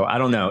sulkier. So I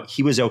don't know.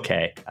 He was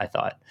okay, I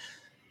thought.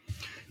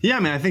 Yeah, I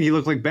mean, I think he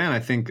looked like Ben. I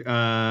think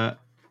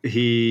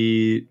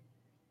he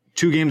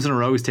 2 games in a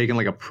row, he's taken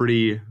a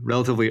pretty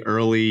relatively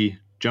early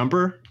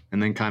jumper and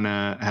then kind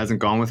of hasn't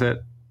gone with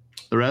it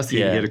the rest. He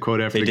had a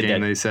quote after the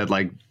game that he said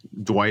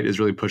Dwight is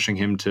really pushing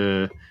him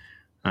to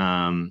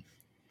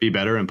be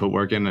better and put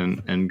work in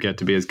and get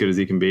to be as good as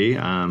he can be,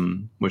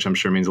 which I'm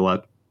sure means a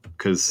lot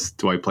because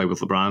Dwight played with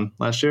LeBron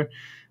last year.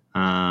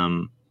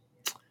 There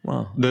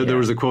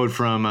was a quote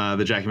from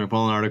the Jackie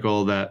McMullen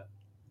article that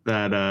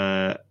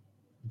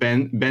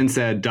Ben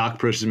said, Doc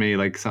pushes me,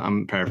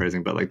 I'm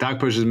paraphrasing, but Doc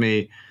pushes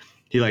me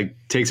he like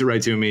takes it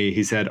right to me.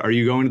 He said, "Are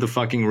you going to the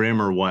fucking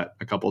rim or what?"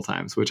 a couple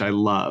times, which I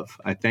love.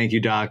 I thank you,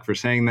 Doc, for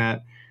saying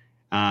that.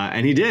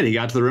 And he did. He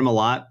got to the rim a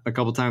lot, a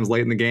couple times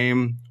late in the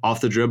game,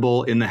 off the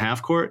dribble in the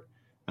half court,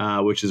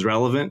 which is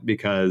relevant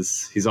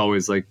because he's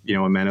always like,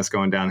 a menace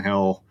going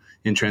downhill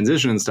in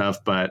transition and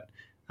stuff. But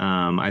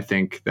I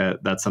think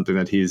that's something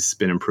that he's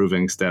been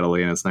improving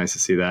steadily, and it's nice to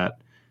see that.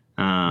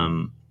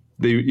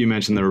 You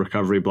mentioned the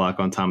recovery block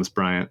on Thomas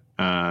Bryant,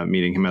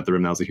 meeting him at the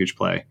rim. That was a huge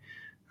play.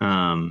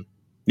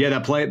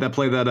 That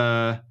play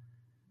that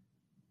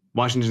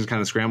Washington's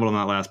kind of scrambled on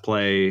that last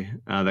play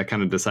that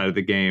kind of decided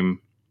the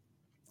game,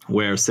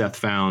 where Seth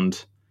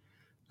found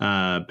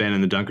Ben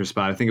in the dunker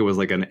spot. I think it was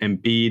like an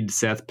Embiid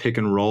Seth pick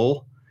and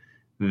roll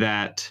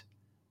that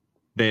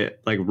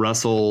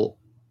Russell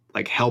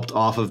helped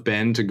off of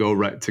Ben to go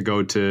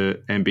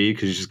to Embiid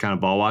because he's just kind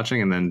of ball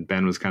watching, and then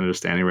Ben was kind of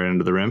just standing right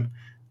under the rim.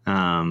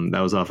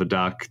 That was off a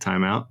Doc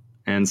timeout,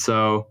 and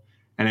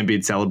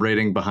Embiid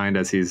celebrating behind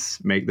as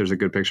there's a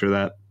good picture of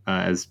that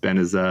as Ben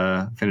is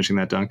finishing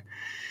that dunk.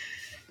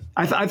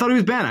 I thought he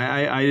was Ben.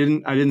 I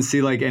didn't see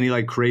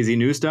any crazy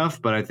new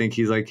stuff, but I think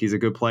he's a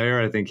good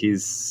player. I think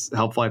he's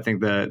helpful. I think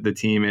the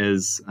team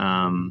is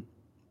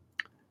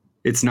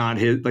it's not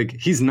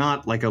he's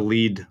not like a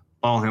lead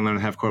ball handler in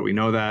the half court. We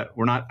know that.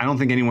 I don't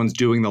think anyone's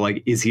doing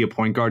the is he a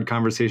point guard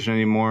conversation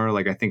anymore.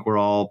 I think we're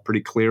all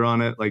pretty clear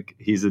on it.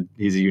 He's a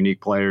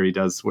unique player. He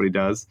does what he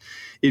does.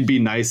 It'd be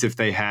nice if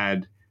they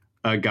had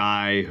a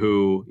guy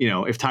who,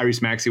 if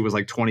Tyrese Maxey was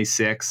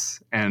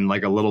 26 and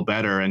a little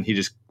better and he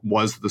just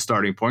was the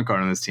starting point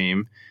guard on this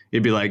team,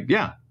 it'd be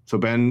so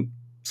Ben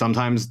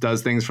sometimes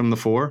does things from the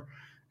 4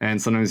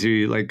 and sometimes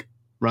he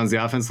runs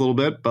the offense a little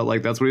bit, but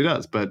that's what he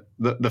does. But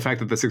the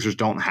fact that the Sixers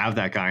don't have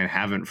that guy and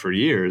haven't for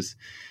years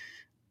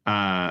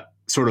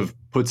sort of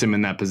puts him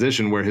in that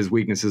position where his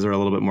weaknesses are a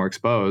little bit more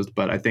exposed.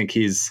 But I think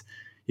he's,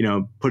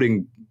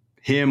 putting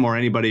him or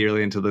anybody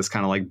really into this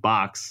kind of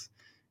box.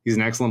 He's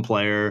an excellent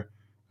player.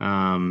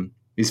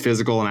 He's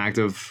physical and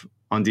active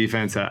on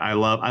defense. I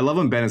love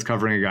when Ben is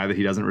covering a guy that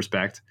he doesn't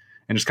respect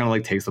and just kind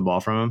of takes the ball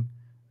from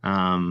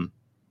him.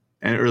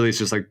 And it really it's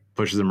just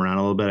pushes him around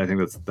a little bit. I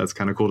think that's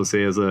kind of cool to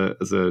see as a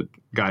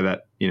guy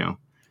that, he's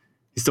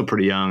still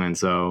pretty young. And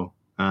so,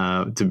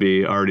 to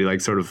be already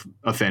sort of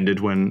offended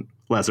when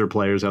lesser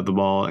players have the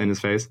ball in his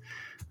face.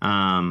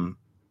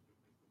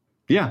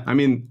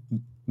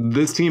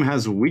 This team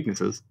has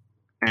weaknesses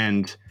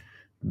and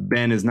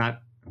Ben is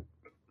not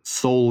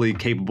solely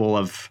capable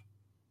of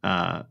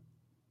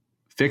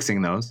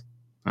fixing those.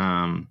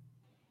 But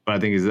I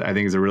think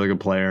he's a really good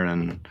player,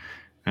 and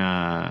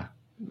I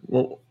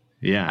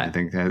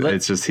think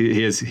it's just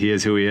he is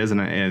who he is,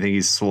 and I think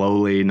he's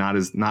slowly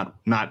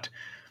not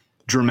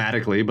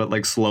dramatically,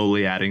 but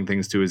slowly adding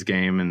things to his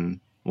game, and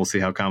we'll see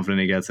how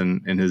confident he gets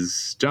in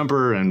his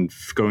jumper and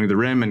going to the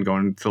rim and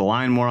going to the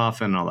line more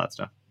often and all that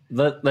stuff.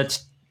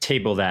 Let's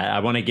table that. I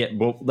want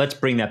to let's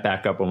bring that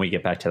back up when we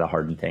get back to the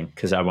Harden thing,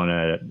 because I want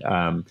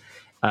to.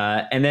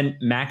 And then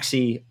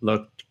Maxey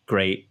looked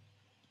great.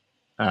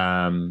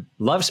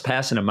 Loves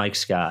passing to Mike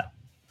Scott,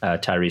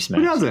 Tyrese Maxey.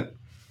 Who doesn't?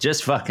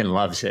 Just fucking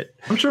loves it.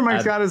 I'm sure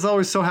Mike Scott is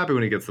always so happy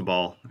when he gets the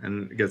ball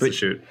and gets to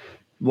shoot.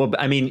 Well,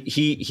 I mean,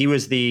 he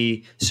was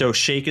so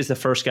Shake is the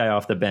first guy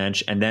off the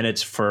bench, and then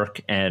it's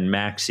Furk and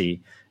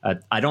Maxey.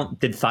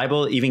 Did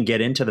Thibault even get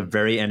into the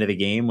very end of the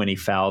game when he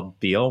fouled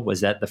Beal?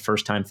 Was that the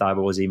first time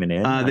Thibault was even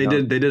in? They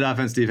did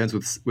offense defense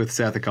with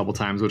Seth a couple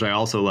times, which I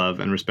also love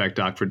and respect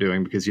Doc for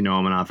doing, because I'm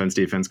an offense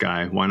defense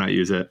guy. Why not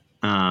use it?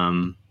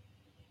 I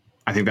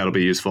think that'll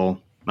be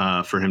useful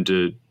for him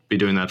to be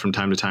doing that from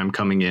time to time,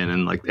 coming in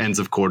and ends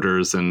of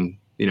quarters and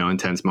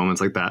intense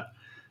moments like that.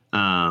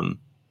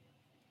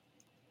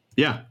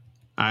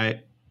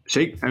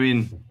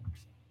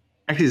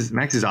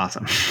 Maxey's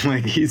awesome.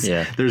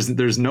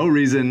 There's no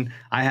reason.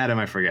 I had him,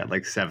 I forget,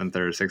 7th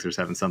or 6th or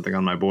 7th something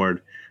on my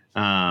board.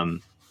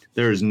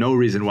 There is no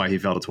reason why he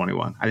fell to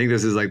 21. I think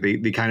this is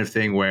the kind of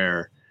thing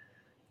where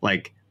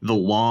the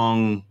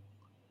long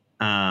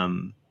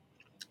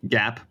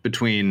gap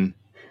between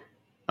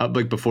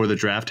before the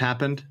draft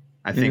happened,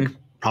 I think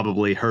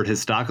probably hurt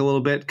his stock a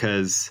little bit,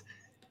 because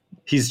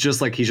he's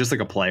just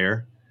a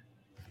player.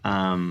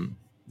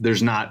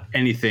 There's not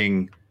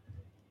anything.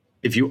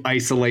 If you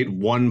isolate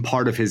one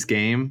part of his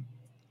game,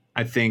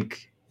 I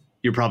think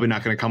you're probably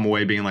not going to come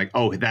away being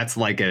oh, that's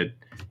a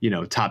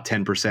top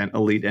 10%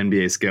 elite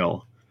NBA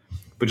skill.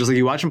 But just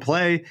you watch him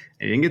play, and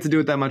he didn't get to do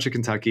it that much at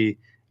Kentucky,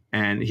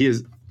 and he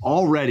is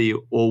already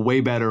a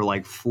way better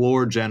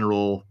floor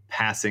general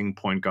passing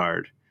point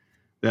guard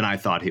than I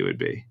thought he would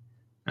be.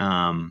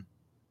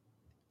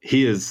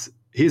 He is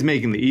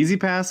making the easy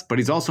pass, but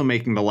he's also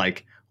making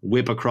the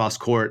whip across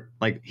court.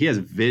 He has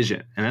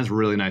vision, and that's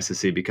really nice to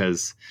see,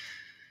 because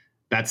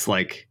that's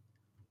that's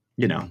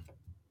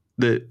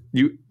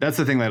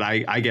the thing that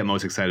I get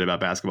most excited about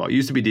basketball. It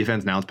used to be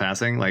defense, now it's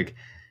passing.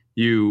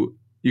 You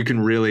can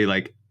really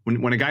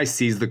when a guy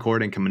sees the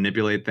court and can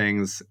manipulate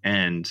things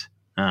and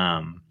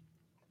can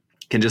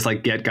just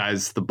get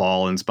guys the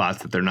ball in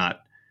spots that they're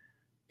not,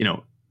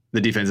 the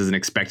defense isn't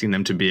expecting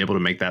them to be able to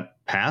make that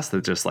pass.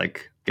 That just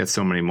gets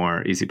so many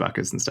more easy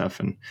buckets and stuff.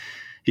 And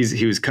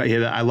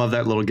I love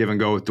that little give and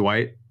go with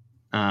Dwight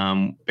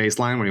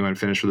baseline when he went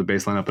finish with the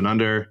baseline up and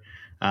under.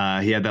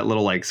 He had that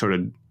little like sort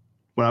of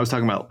what I was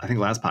talking about, I think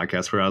last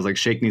podcast, where I was like,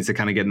 Shake needs to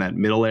kind of get in that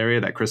middle area,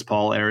 that Chris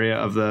Paul area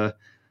of the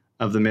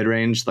mid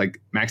range.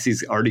 Like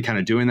Maxi's already kind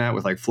of doing that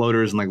with like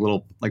floaters and like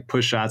little like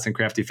push shots and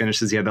crafty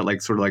finishes. He had that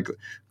like sort of like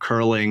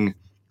curling,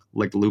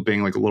 like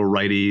looping, like a little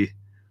righty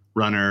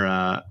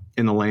runner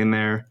in the lane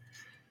there.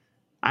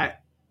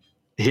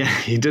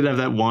 He did have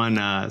that one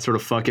sort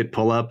of fuck it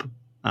pull up.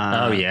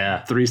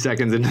 3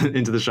 seconds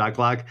into the shot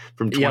clock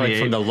from 28. Yeah, like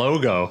from the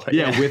logo.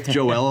 Yeah, with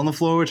Joel on the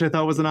floor, which I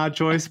thought was an odd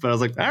choice. But I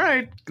was like, all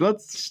right,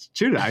 let's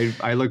shoot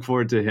it. I look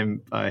forward to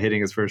him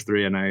hitting his first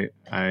three, and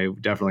I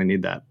definitely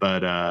need that.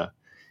 But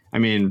I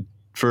mean,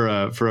 for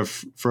a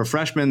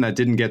freshman that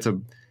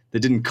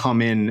didn't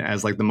come in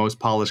as like the most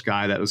polished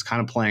guy, that was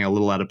kind of playing a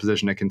little out of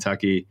position at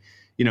Kentucky.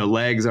 You know,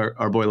 Legs,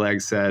 our boy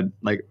Legs said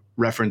like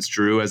reference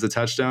Drew as a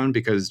touchstone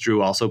because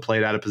Drew also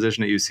played out of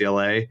position at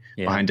UCLA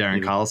behind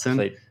Darren Collison.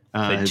 Played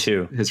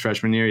his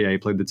freshman year. Yeah, he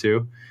played the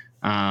two.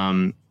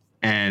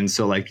 And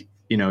so like,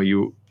 you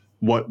know,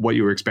 what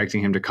you were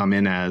expecting him to come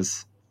in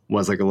as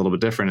was like a little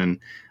bit different. And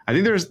I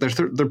think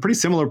they're pretty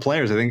similar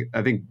players. I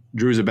think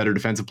Drew's a better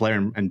defensive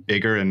player and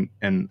bigger and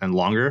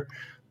longer,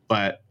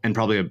 and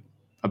probably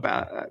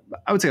I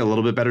would say a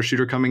little bit better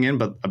shooter coming in,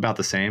 but about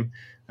the same.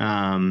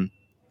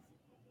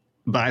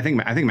 But I think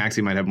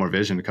Maxi might have more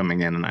vision coming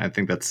in. And I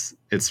think it's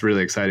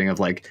really exciting of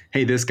like,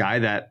 hey, this guy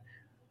that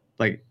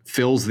like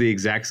fills the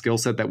exact skill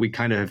set that we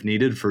kind of have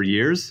needed for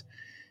years.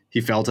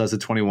 He fell to us at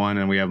 21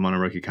 and we have him on a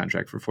rookie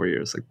contract for 4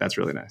 years. Like that's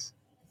really nice.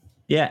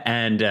 Yeah.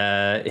 And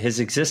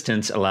his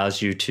existence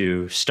allows you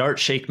to start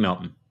Shake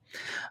Milton.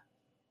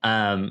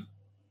 You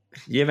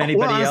have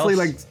anybody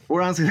else?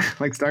 We're honestly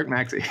like start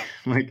Maxi.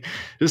 Like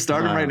just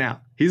start him right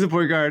now. He's a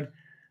point guard.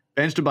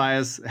 Bench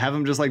Tobias. Have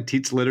him just like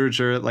teach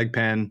literature at like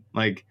Penn.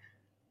 Like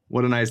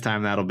what a nice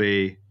time that'll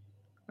be.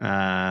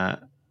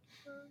 Maxi,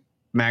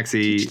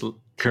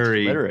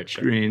 Curry,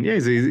 literature. Green. Yeah,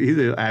 he's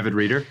an avid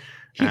reader.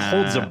 He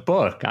holds a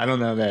book. I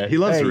don't know that. He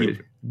loves to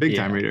read. Big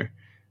time reader.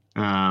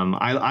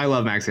 I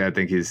love Maxi. I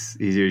think he's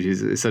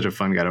such a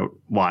fun guy to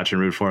watch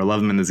and root for. I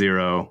love him in the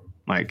zero.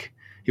 Like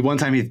one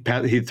time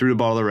he threw the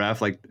ball to the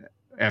ref like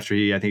after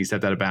I think he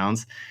stepped out of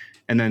bounds,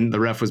 and then the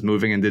ref was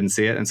moving and didn't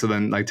see it, and so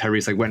then like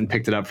Tyrese like went and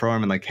picked it up for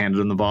him and like handed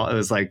him the ball. It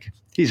was like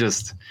he's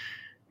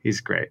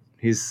great.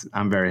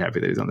 I'm very happy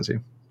that he's on the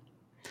team.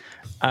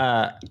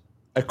 A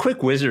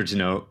quick Wizards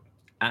note.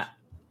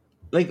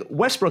 Like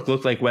Westbrook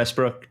looked like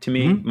Westbrook to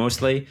me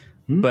mostly,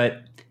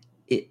 but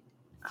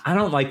I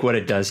don't like what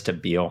it does to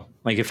Beal.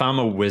 Like if I'm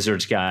a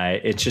Wizards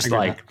guy, it's just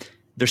like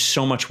there's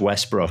so much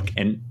Westbrook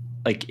and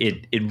like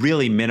it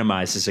really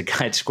minimizes a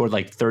guy that scored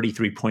like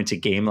 33 points a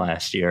game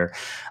last year.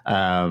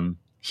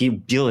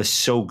 Beal is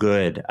so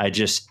good. I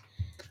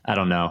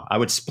don't know. I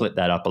would split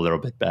that up a little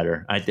bit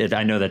better.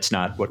 I know that's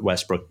not what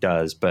Westbrook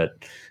does, but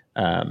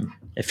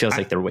it feels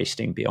like they're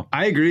wasting Beal.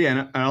 I agree.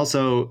 And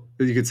also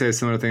you could say a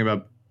similar thing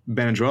about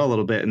Ben and Joel a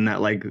little bit in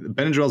that like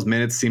Ben and Joel's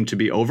minutes seem to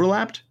be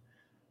overlapped,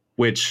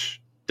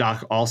 which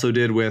Doc also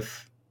did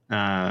with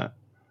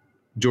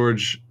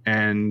George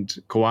and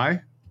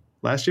Kawhi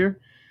last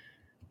year.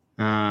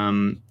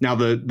 Now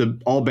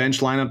the all bench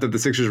lineup that the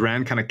Sixers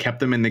ran kind of kept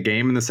them in the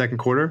game in the second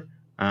quarter.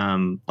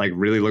 Like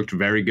really looked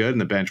very good,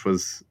 and the bench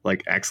was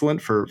like excellent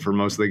for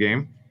most of the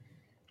game.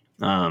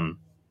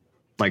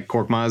 Like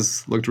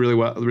Korkmaz looked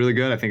really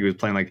good. I think he was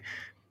playing like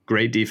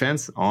great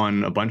defense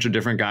on a bunch of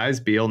different guys: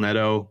 Beal,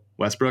 Neto,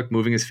 Westbrook,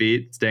 moving his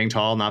feet, staying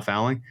tall, not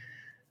fouling,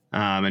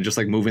 and just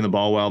like moving the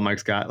ball well. Mike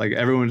Scott, like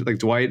everyone, like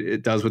Dwight,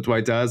 it does what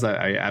Dwight does.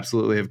 I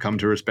absolutely have come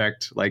to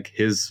respect like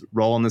his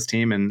role on this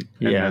team, and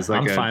as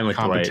like I'm fine with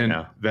competent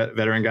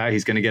veteran guy,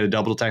 he's going to get a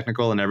double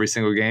technical in every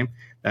single game.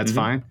 That's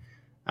fine.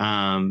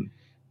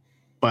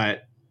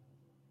 But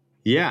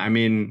yeah, I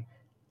mean,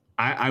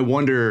 I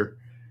wonder,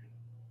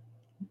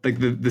 like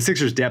the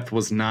Sixers' depth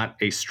was not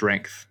a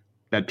strength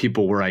that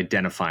people were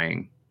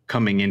identifying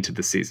coming into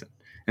the season.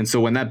 And so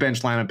when that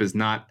bench lineup is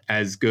not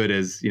as good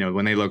as, you know,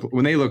 when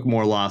they look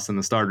more lost and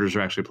the starters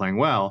are actually playing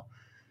well,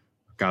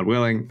 God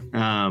willing,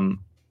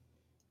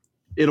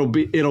 it'll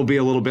be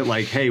a little bit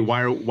like, hey,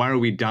 why are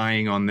we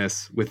dying on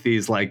this with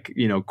these, like,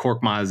 you know,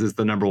 Korkmaz is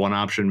the number one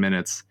option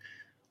minutes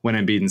when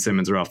Embiid and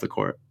Simmons are off the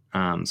court.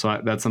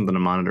 So that's something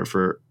to monitor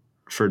for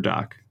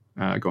Doc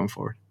going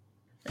forward.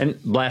 And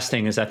last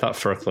thing is I thought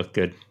Furk looked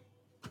good.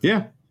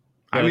 Yeah.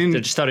 I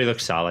just thought he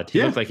looked solid.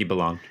 He looked like he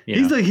belonged.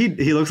 He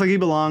looks like he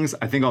belongs.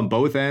 I think on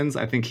both ends.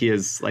 I think he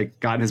has like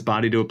gotten his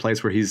body to a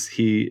place where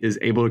he is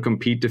able to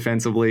compete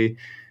defensively.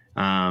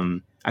 I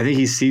think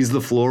he sees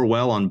the floor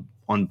well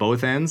on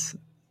both ends.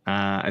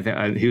 I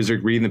think he was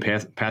like reading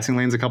the passing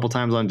lanes a couple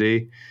times on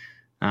D.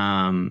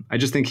 I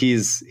just think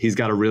he's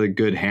got a really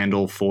good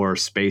handle for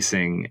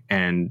spacing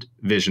and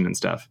vision and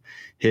stuff.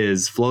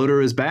 His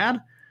floater is bad.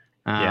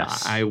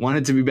 Yes. I want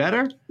it to be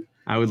better.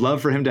 I would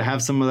love for him to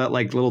have some of that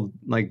like little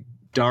like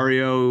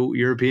Dario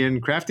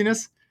European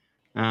craftiness.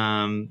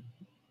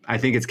 I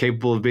think it's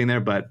capable of being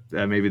there, but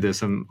maybe there's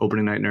some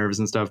opening night nerves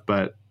and stuff.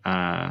 But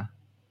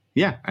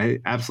yeah, I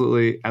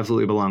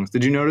absolutely belongs.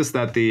 Did you notice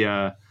that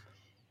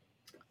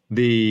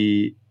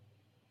the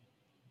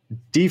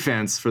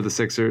defense for the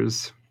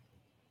Sixers,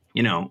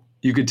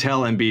 you could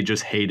tell Embiid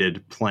just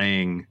hated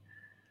playing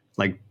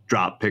like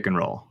drop pick and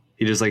roll.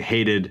 He just like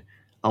hated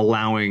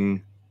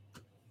allowing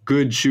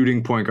good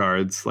shooting point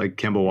guards like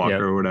Kemba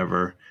Walker or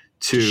whatever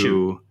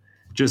to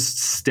just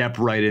step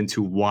right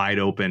into wide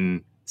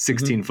open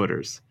 16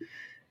 footers.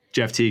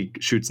 Jeff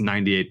Teague shoots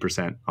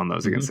 98% on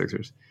those against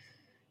Sixers.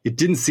 It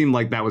didn't seem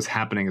like that was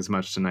happening as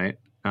much tonight,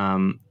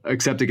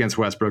 except against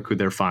Westbrook, who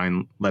they're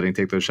fine letting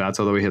take those shots,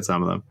 although he hit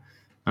some of them.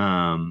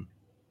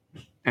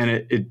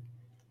 And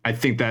I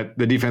think that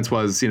the defense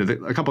was,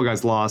 a couple of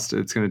guys lost.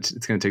 It's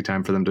gonna take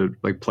time for them to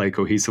like play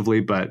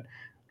cohesively, but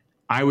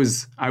I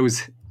was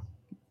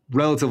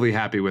relatively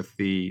happy with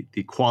the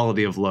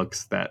quality of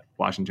looks that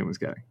Washington was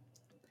getting.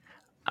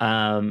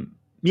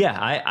 Yeah,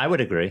 I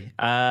would agree.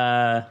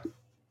 I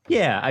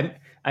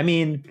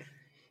mean,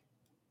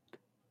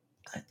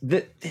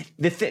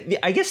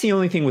 I guess the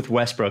only thing with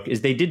Westbrook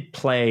is they did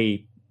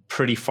play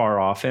pretty far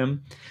off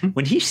him.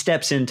 When he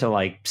steps into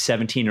like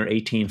 17 or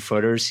 18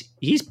 footers,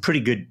 he's pretty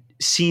good.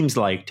 Seems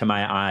like, to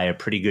my eye, a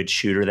pretty good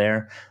shooter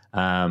there.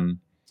 I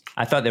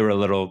thought they were a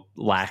little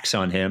lax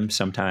on him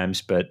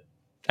sometimes, but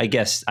I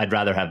guess I'd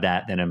rather have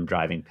that than him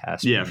driving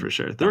past. Yeah, for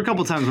sure. There were a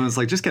couple times when it's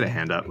like, just get a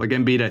hand up. Like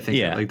Embiid, I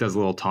think, like does a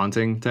little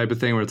taunting type of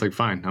thing where it's like,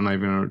 fine, I'm not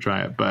even going to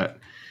try it. But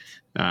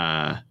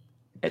I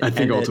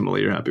think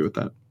ultimately you're happy with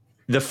that.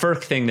 The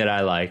Furk thing that I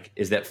like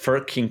is that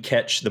Furk can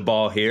catch the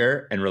ball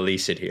here and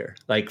release it here.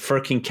 Like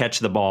Furk can catch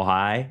the ball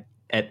high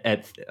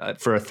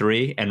for a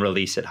three and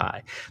release it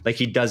high. Like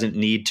he doesn't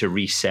need to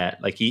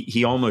reset. Like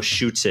he almost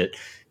shoots it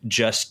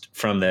just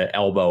from the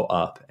elbow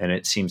up, and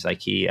it seems like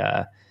he's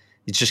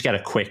just got a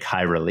quick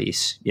high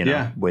release.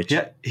 Which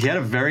he had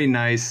a very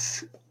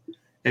nice.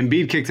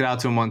 Embiid kicked it out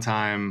to him one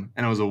time,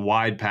 and it was a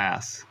wide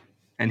pass,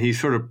 and he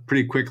sort of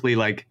pretty quickly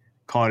like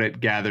caught it,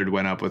 gathered,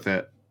 went up with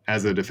it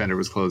as the defender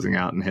was closing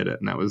out and hit it,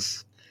 and that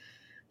was.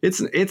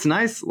 It's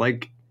nice,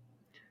 like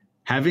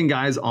having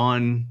guys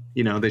on.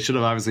 They should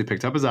have obviously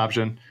picked up his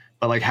option,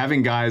 but like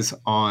having guys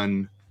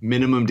on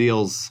minimum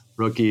deals,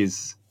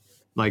 rookies,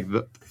 like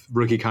the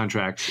rookie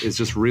contracts is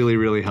just really,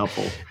 really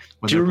helpful.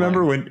 Do you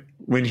remember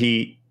when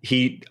he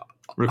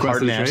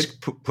requested a trade?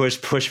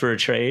 Push for a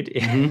trade?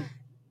 Mm-hmm.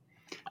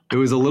 It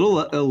was a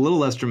little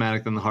less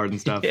dramatic than the Harden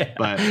stuff,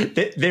 but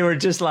they were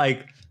just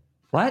like,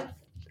 what?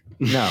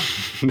 No.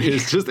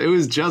 It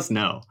was just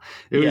no.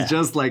 It was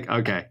just like,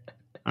 okay,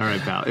 all right,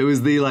 pal. It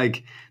was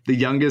the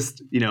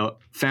youngest,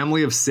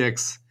 family of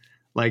six,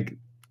 like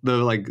the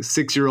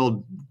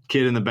 6-year-old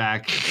kid in the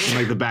back, and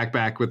like the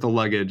backpack with the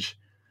luggage.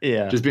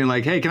 Yeah. Just being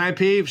like, hey, can I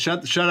pee?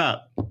 Shut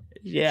up.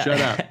 Yeah.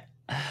 Shut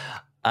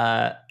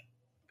up.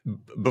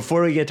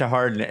 Before we get to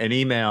Harden, an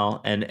email,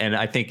 and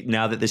I think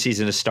now that the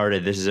season has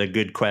started, this is a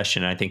good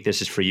question. I think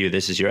this is for you.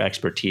 This is your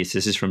expertise.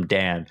 This is from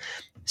Dan.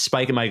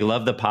 Spike and Mike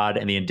love the pod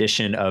and the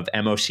addition of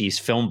MOC's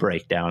film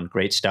breakdown.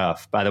 Great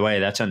stuff. By the way,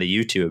 that's on the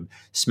YouTube.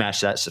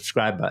 Smash that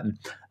subscribe button.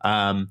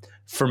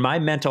 For my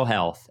mental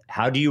health,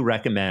 how do you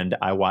recommend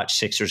I watch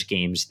Sixers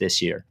games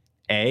this year?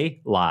 A,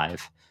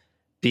 live.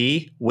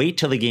 B, wait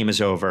till the game is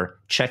over,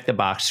 check the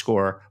box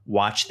score,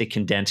 watch the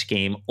condensed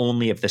game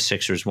only if the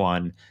Sixers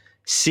won.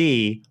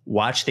 C,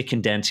 watch the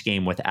condensed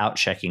game without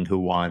checking who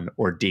won.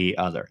 Or D,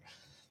 other.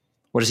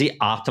 What is the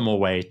optimal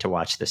way to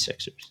watch the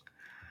Sixers?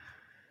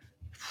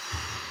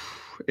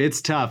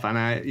 It's tough, and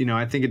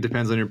I think it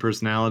depends on your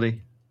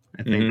personality.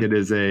 I think it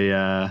is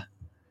they're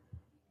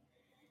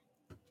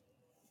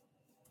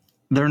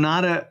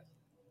not a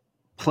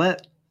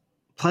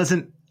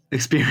pleasant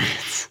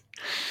experience.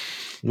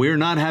 We're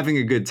not having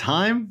a good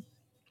time.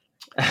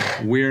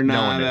 We're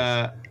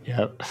not,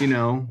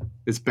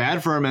 it's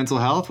bad for our mental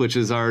health, which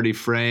is already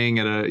fraying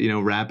at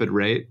a, rapid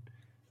rate.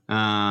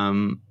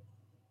 I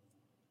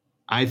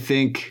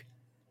think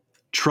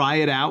try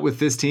it out with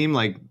this team,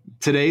 like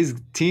today's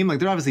team, like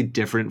they're obviously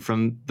different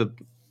from the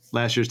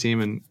last year's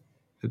team and,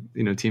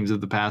 teams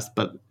of the past,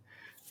 but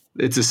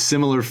it's a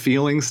similar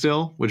feeling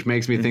still, which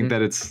makes me think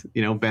that it's,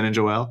 Ben and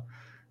Joel,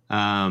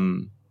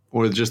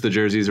 or just the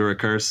jerseys are a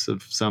curse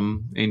of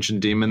some ancient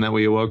demon that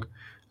we awoke.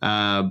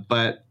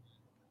 But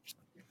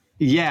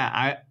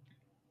yeah,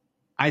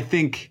 I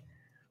think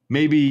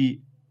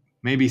maybe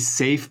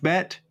safe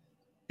bet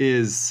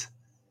is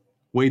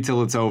wait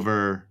till it's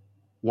over,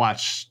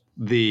 watch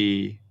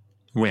the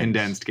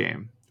condensed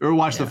game or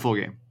watch the full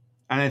game.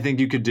 And I think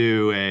you could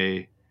do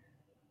I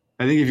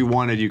think if you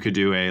wanted, you could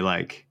do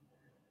like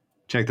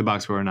check the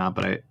box score or not.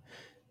 But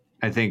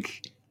I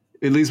think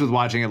at least with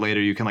watching it later,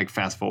 you can like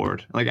fast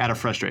forward, like out of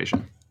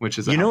frustration, which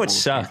is what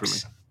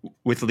sucks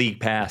with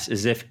League Pass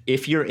is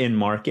if you're in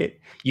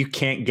market, you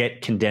can't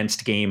get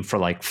condensed game for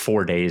like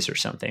 4 days or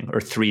something or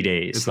 3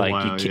 days. It's like a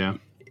while, you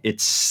can't, it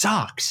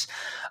sucks.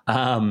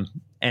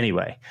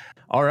 Anyway,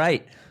 all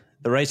right.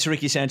 The Rights to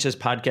Ricky Sanchez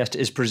podcast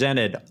is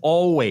presented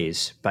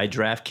always by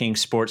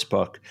DraftKings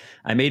Sportsbook.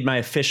 I made my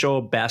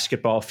official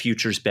basketball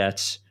futures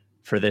bets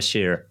for this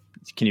year.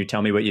 Can you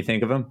tell me what you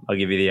think of him? I'll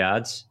give you the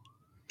odds.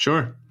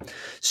 Sure.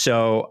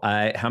 So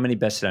how many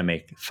bets did I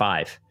make?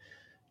 5.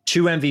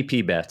 2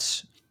 MVP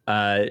bets.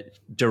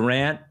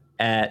 Durant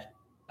at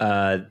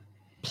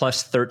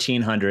plus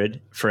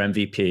 1,300 for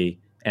MVP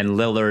and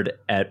Lillard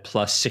at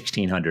plus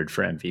 1,600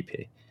 for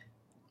MVP.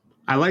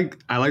 I like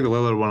the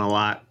Lillard one a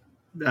lot.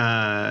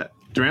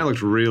 Durant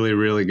looked really,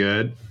 really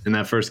good in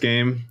that first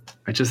game.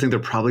 I just think they're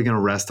probably going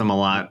to rest him a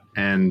lot.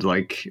 And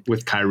like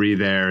with Kyrie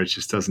there, it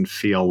just doesn't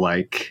feel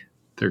like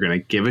they're going to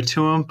give it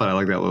to him. But I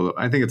like that Lillard.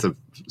 I think it's a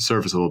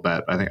serviceable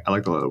bet. I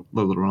like the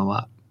Lillard one a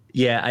lot.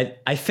 Yeah,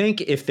 I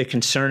think if the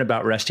concern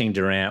about resting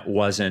Durant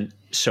wasn't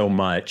so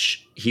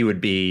much, it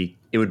would be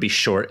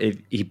short.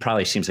 He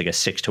probably seems like a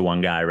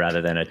 6-1 guy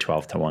rather than a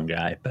 12-1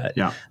 guy. But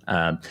yeah.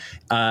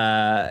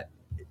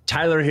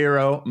 Tyler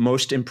Hero,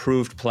 most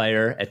improved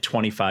player at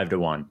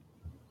 25-1.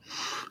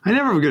 I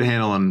never have a good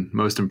handle on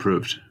most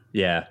improved.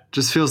 Yeah,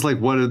 just feels like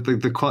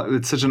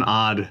it's such an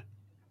odd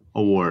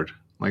award,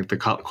 like the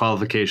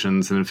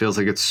qualifications, and it feels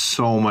like it's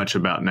so much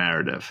about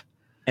narrative.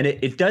 And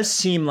it does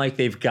seem like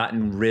they've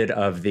gotten rid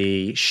of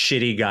the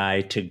shitty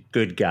guy to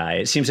good guy.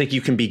 It seems like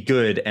you can be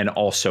good and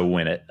also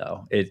win it,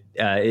 though.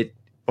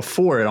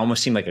 Before it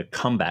almost seemed like a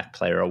comeback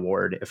player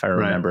award, if I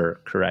remember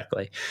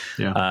correctly.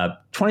 Yeah.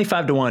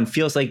 25-1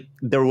 feels like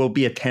there will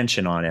be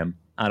attention on him.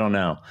 I don't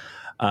know.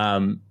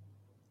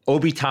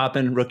 Obi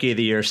Toppin, Rookie of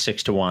the Year,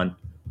 6-1.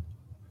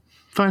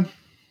 Fine.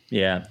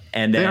 Yeah,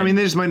 and then,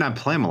 they just might not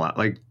play him a lot.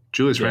 Like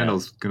Julius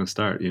Randle's going to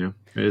start. It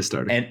is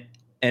starting.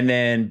 And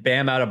then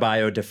Bam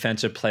Adebayo,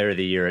 Defensive Player of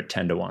the Year at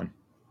 10-1.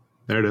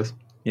 There it is.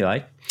 You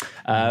like?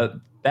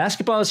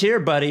 Basketball is here,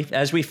 buddy.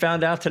 As we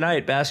found out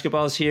tonight,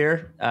 basketball is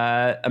here.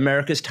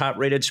 America's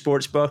top-rated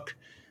sports book.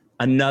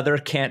 Another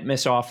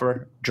can't-miss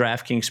offer,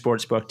 DraftKings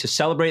Sportsbook. To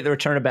celebrate the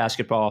return of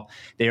basketball,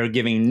 they are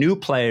giving new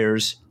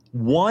players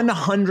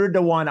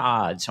 100-1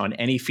 odds on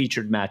any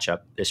featured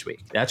matchup this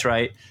week. That's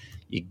right.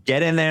 You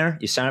get in there,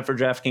 you sign up for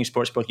DraftKings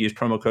Sportsbook, use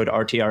promo code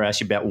RTRS,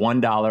 you bet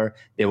 $1.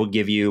 They will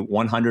give you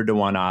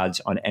 100-1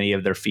 odds on any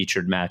of their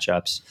featured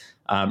matchups.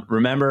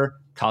 Remember,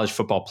 college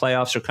football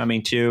playoffs are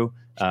coming too.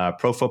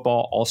 Pro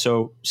football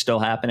also still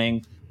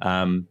happening.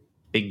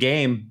 Big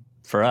game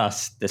for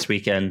us this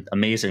weekend,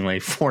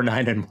 amazingly,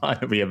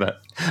 4-9-1. We have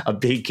a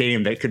big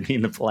game that could be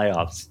in the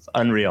playoffs. It's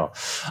unreal.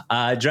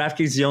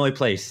 DraftKings is the only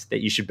place that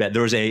you should bet.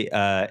 There was an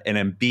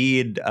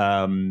Embiid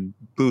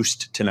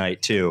boost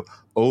tonight too,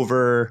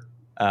 over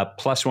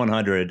plus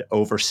 100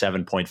 over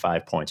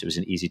 7.5 points. It was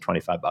an easy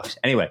 $25.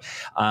 Anyway,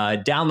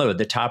 download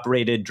the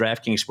top-rated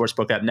DraftKings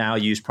Sportsbook app now.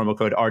 Use promo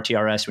code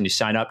RTRS when you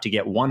sign up to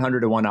get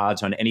 100-1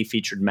 odds on any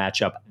featured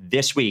matchup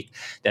this week.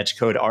 That's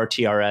code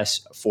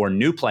RTRS for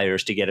new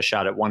players to get a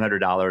shot at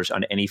 $100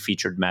 on any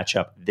featured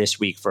matchup this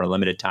week for a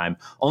limited time.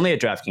 Only at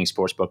DraftKings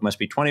Sportsbook. Must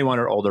be 21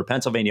 or older.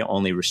 Pennsylvania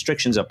only.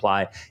 Restrictions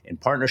apply. In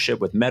partnership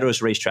with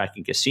Meadows Racetrack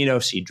and Casino.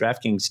 See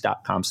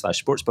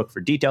DraftKings.com/sportsbook for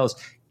details.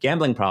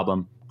 Gambling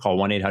problem? Call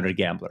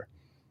 1-800-GAMBLER.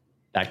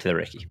 Back to the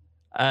Ricky.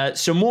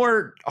 So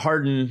more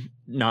Harden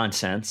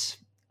nonsense.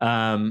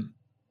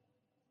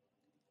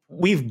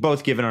 We've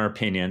both given our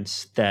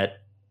opinions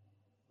that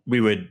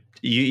we would,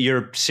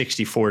 you're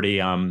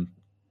 60-40,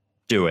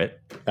 do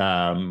it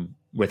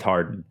with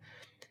Harden.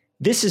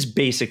 This is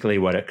basically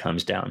what it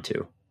comes down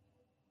to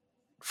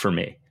for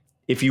me.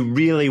 If you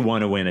really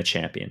want to win a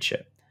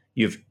championship,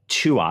 you have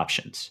 2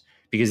 options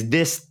because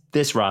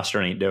this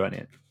roster ain't doing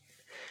it.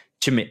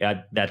 To me,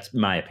 that's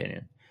my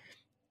opinion.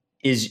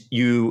 Is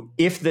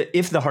if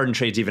the Harden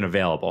trade's even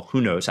available,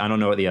 who knows? I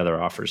don't know what the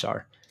other offers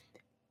are.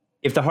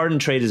 If the Harden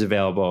trade is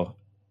available,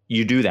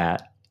 you do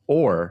that,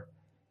 or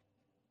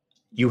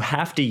you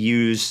have to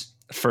use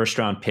first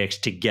round picks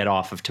to get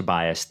off of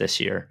Tobias this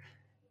year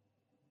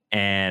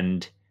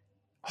and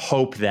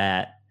hope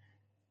that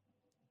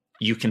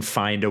you can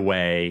find a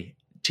way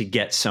to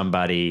get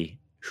somebody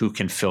who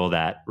can fill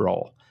that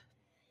role.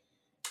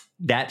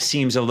 That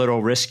seems a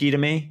little risky to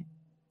me.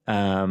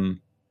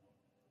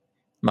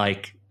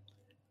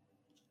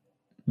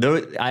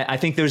 I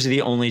think those are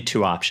the only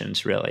 2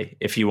 options, really.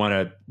 If you want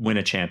to win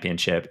a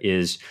championship,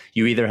 is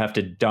you either have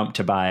to dump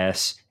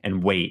Tobias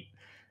and wait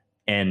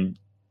and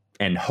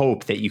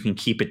hope that you can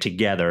keep it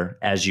together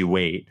as you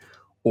wait,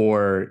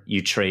 or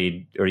you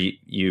trade, or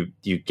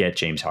you get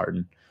James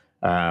Harden.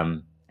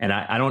 And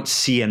I don't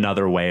see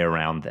another way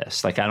around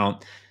this. Like,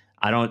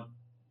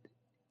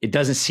 it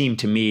doesn't seem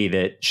to me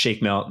that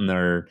Shake Milton,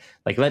 or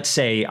like, let's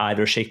say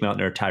either Shake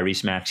Milton or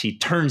Tyrese Maxey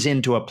turns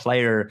into a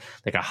player,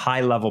 like a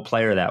high level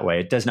player that way.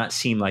 It does not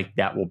seem like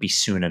that will be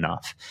soon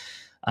enough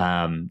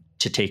to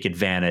take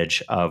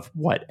advantage of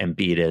what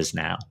Embiid is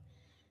now.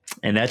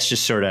 And that's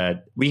just sort of,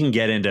 we can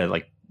get into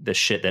like the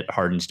shit that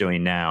Harden's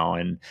doing now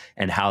and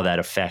how that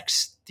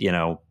affects,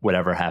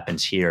 whatever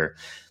happens here.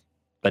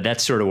 But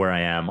that's sort of where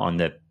I am on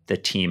the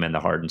team and the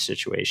Harden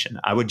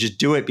situation. I would just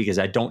do it because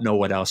I don't know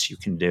what else you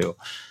can do.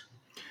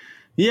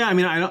 Yeah, I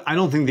mean, I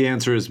don't think the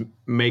answer is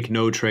make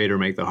no trade or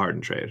make the Harden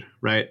trade,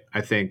 right?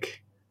 I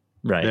think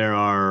there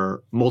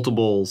are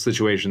multiple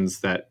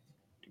situations that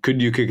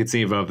you could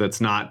conceive of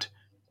that's not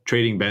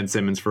trading Ben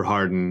Simmons for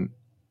Harden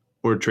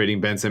or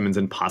trading Ben Simmons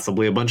and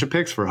possibly a bunch of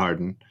picks for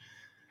Harden.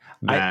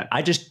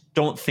 I just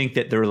don't think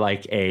that they're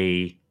like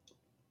a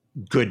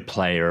good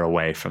player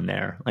away from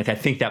there. Like, I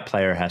think that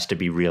player has to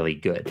be really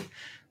good,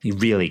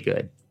 really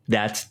good.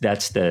 That's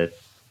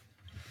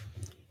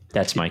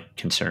my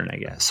concern, I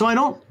guess. So I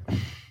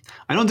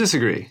don't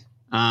disagree.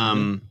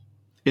 In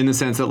the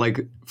sense that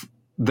like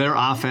their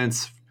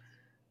offense,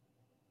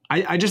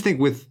 I just think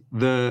with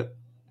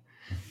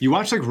you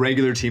watch like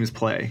regular teams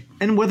play,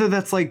 and whether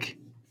that's like,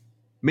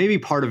 maybe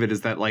part of it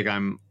is that like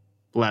I'm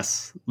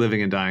less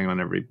living and dying on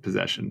every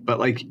possession, but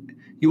like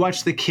you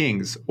watch the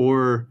Kings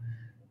or,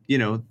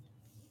 the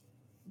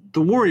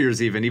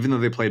Warriors, even though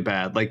they played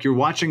bad, like you're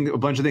watching a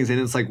bunch of things and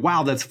it's like,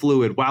 wow, that's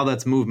fluid. Wow,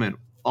 that's movement,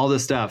 all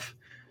this stuff.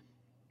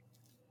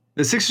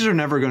 The Sixers are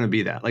never going to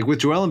be that. Like with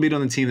Joel Embiid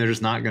on the team, they're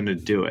just not going to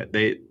do it.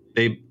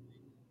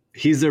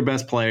 He's their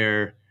best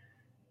player,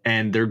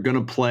 and they're going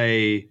to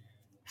play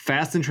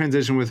fast in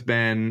transition with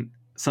Ben,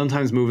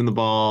 sometimes moving the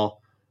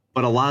ball,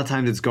 but a lot of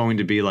times it's going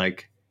to be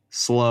like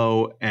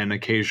slow and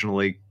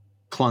occasionally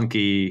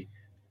clunky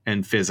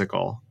and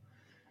physical.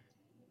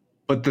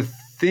 But the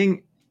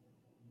thing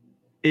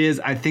is,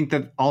 I think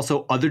that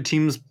also other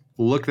teams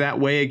look that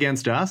way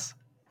against us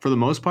for the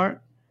most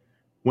part.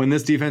 When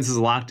this defense is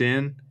locked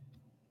in,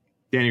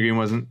 Danny Green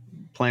wasn't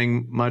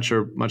playing much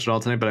at all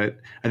tonight, but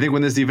I think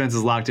when this defense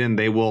is locked in,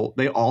 they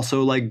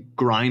also like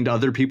grind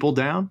other people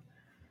down.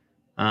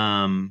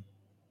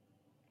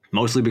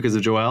 Mostly because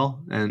of Joel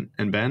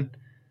and Ben.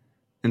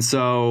 And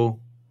so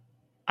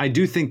I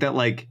do think that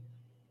like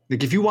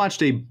if you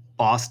watched a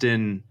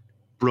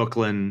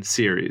Boston-Brooklyn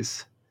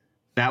series,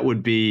 that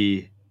would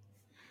be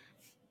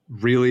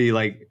really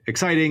like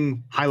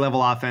exciting, high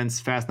level offense,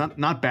 fast,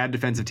 not bad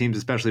defensive teams,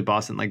 especially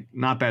Boston, like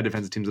not bad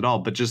defensive teams at all,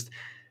 but just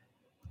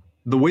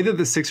the way that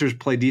the Sixers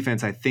play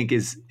defense, I think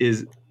is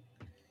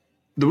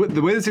the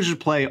way the Sixers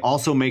play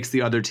also makes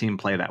the other team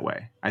play that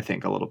way, I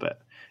think, a little bit.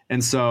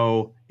 And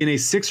so in a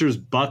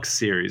Sixers-Bucks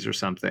series or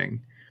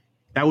something,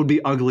 that would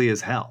be ugly as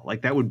hell.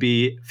 Like that would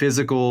be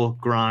physical,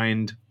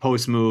 grind,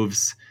 post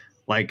moves,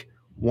 like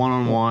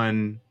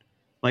one-on-one.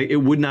 Like it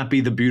would not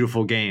be the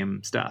beautiful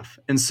game stuff.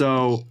 And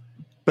so...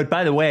 But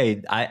by the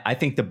way, I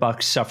think the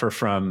Bucks suffer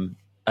from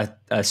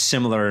a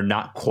similar,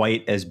 not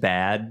quite as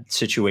bad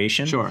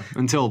situation. Sure,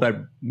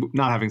 but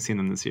not having seen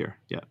them this year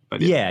yet.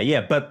 But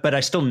yeah. But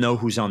I still know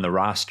who's on the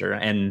roster.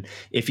 And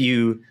if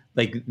you...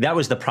 Like that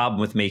was the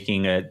problem with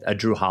making a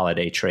Drew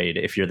Holiday trade.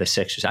 If you're the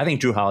Sixers, I think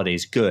Drew Holiday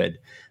is good,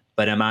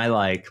 but am I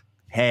like,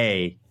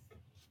 hey,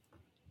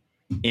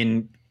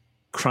 in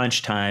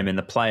crunch time in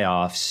the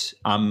playoffs,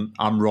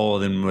 I'm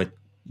rolling with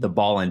the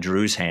ball in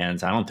Drew's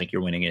hands. I don't think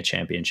you're winning a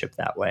championship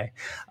that way,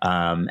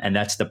 and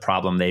that's the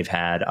problem they've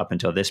had up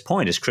until this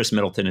point. Is Chris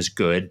Middleton is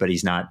good, but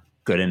he's not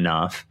good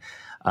enough,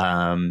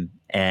 and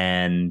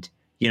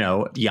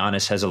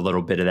Giannis has a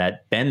little bit of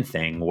that Ben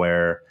thing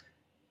where.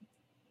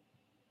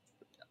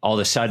 All of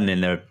a sudden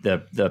in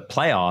the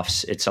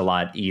playoffs, it's a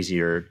lot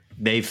easier.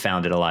 They've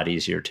found it a lot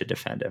easier to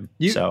defend him.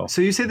 So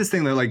you say this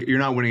thing that like you're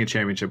not winning a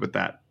championship with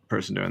that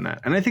person doing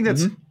that, and I think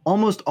that's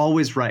almost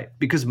always right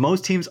because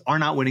most teams are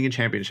not winning a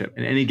championship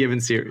in any given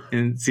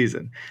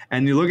season.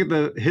 And you look at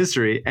the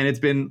history, and it's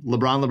been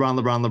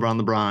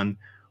LeBron,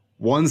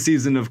 one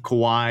season of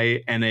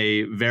Kawhi and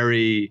a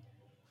very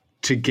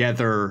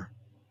together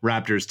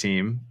Raptors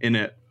team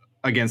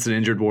against an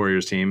injured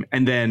Warriors team,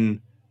 and then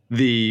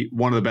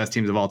one of the best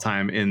teams of all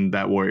time in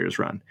that Warriors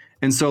run.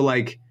 And so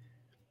like,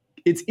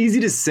 it's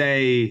easy to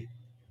say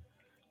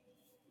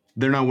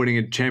they're not winning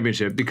a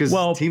championship because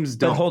teams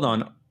don't. But hold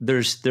on. There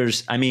are Dirk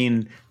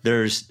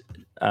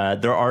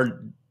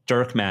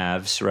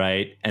Mavs,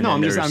 right? And no,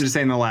 I'm just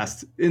saying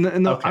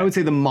okay. I would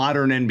say the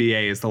modern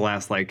NBA is the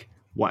last like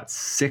what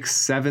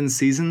 6-7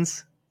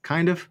 seasons,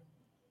 kind of.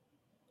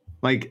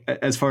 Like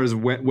as far as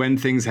when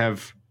things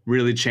have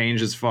really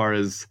changed as far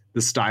as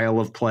the style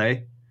of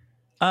play.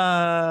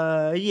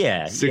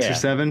 6 or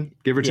 7,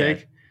 give or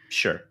take.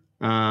 Sure.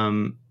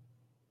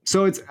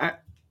 So it's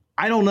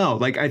I don't know.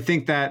 Like I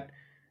think that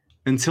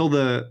until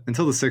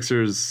the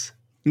Sixers,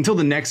 until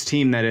the next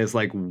team that is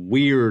like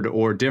weird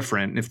or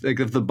different,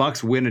 if the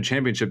Bucks win a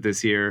championship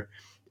this year,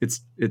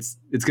 it's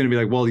going to be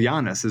like, well,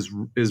 Giannis is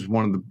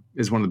one of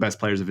the best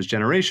players of his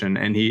generation,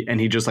 and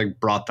he just like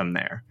brought them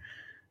there,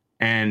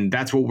 and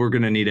that's what we're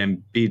going to need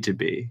Embiid to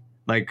be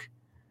like.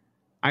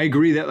 I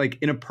agree that like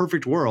in a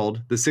perfect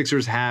world, the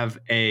Sixers have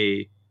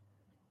a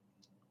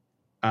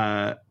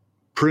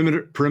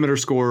perimeter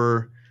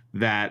scorer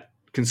that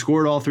can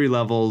score at all three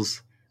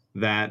levels,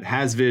 that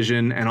has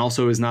vision, and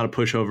also is not a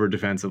pushover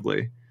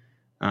defensively.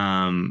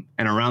 And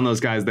around those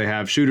guys, they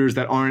have shooters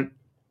that aren't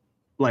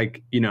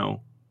like,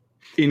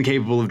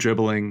 incapable of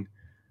dribbling,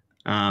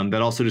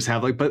 that also just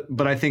have like,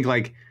 but I think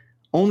like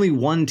only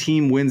one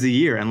team wins a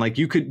year. And like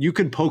you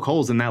could poke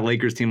holes in that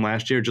Lakers team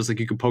last year, just like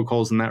you could poke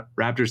holes in that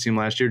Raptors team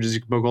last year, just like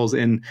you could poke holes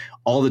in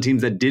all the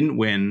teams that didn't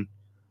win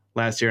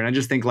last year. And I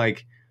just think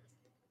like,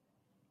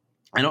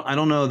 I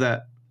don't know.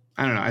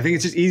 I think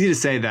it's just easy to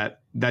say that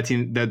those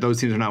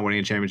teams are not winning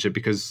a championship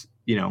because,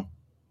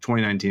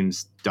 29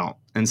 teams don't.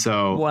 And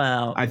so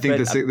Well, I think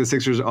the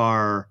Sixers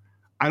are.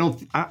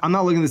 I'm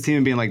not looking at this team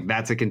and being like,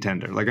 that's a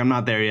contender. Like, I'm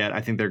not there yet. I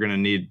think they're going to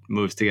need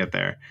moves to get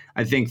there.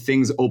 I think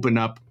things open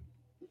up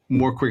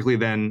more quickly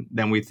than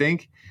we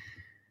think.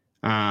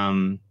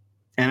 And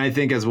I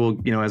think as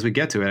we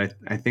get to it,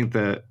 I think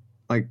that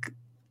like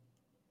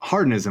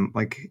Harden is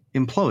like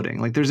imploding.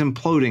 Like there's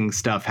imploding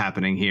stuff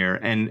happening here,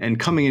 and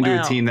coming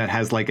into a team that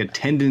has like a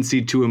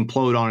tendency to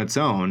implode on its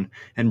own,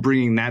 and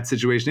bringing that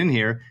situation in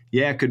here.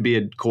 Yeah, it could be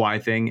a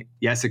Kawhi thing.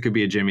 Yes, it could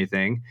be a Jimmy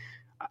thing.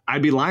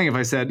 I'd be lying if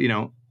I said,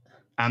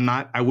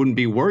 I wouldn't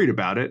be worried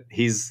about it.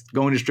 He's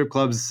going to strip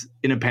clubs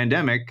in a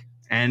pandemic,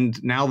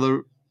 and now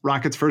the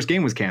Rockets' first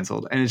game was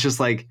canceled, and it's just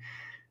like.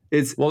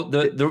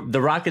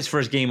 The Rockets'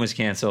 first game was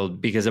canceled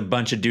because a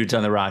bunch of dudes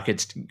on the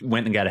Rockets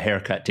went and got a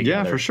haircut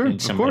together. Yeah, for sure, in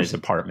somebody's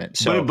apartment.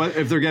 So, but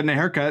if they're getting a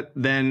haircut,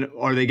 then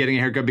are they getting a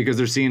haircut because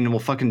they're seeing, well,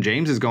 fucking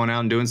James is going out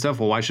and doing stuff?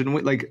 Well, why shouldn't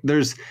we? Like,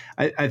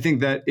 I think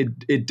that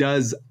it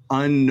does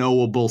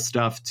unknowable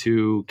stuff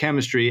to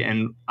chemistry,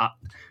 and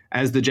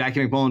as the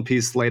Jackie McMullen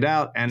piece laid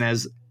out, and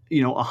as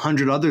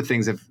 100 other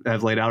things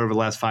have laid out over the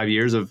last 5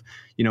 years of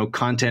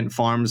content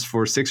farms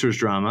for Sixers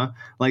drama,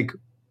 like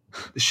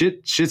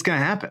shit's gonna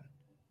happen.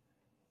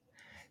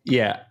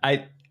 Yeah,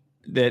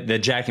 the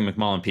Jackie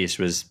McMullen piece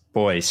was,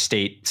 boy,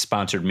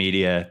 state-sponsored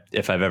media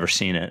if I've ever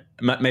seen it.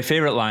 My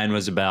favorite line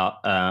was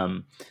about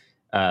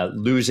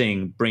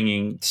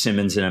bringing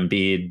Simmons and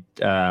Embiid,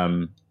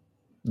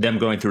 them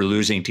going through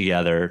losing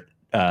together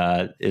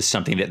is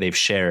something that they've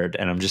shared,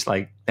 and I'm just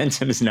like, Ben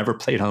Simmons never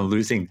played on a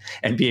losing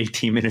NBA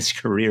team in his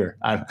career.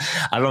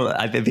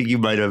 I think you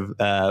might have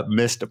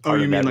missed a part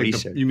of that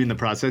research. You mean the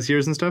process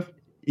years and stuff?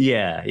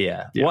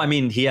 Yeah. Well, I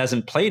mean, he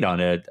hasn't played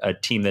on a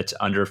team that's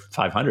under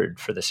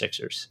 500 for the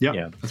Sixers.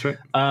 Yeah, that's right.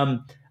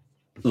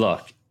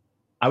 Look,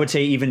 I would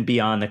say even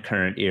beyond the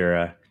current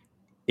era,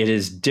 it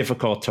is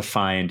difficult to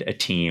find a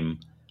team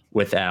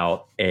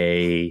without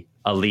a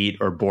elite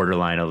or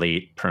borderline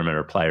elite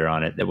perimeter player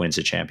on it that wins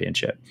a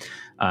championship.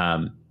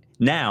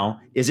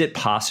 Now, is it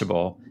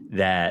possible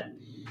that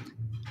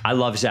I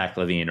love Zach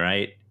LaVine,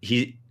 right?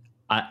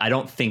 I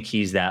don't think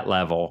he's that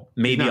level.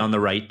 Maybe on the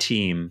right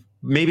team.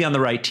 Maybe on the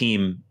right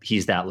team,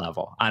 he's that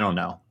level. I don't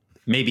know.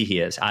 Maybe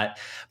he is. No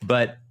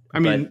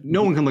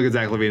one can look at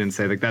Zach LaVine and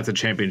say, like, that's a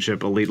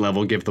championship elite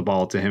level, give the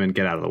ball to him and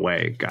get out of the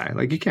way guy.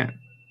 Like, you can't.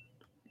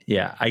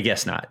 Yeah, I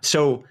guess not.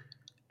 So,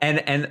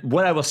 and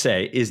what I will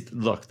say is,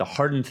 look, the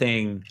Harden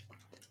thing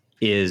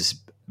is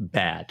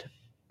bad.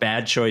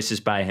 Bad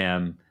choices by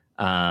him.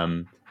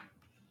 A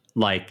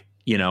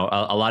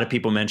lot of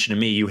people mentioned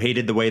to me, you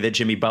hated the way that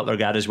Jimmy Butler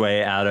got his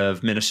way out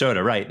of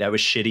Minnesota. Right. That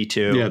was shitty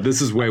too. Yeah,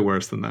 this is way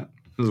worse than that.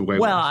 This is way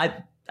worse.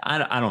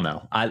 I don't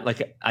know.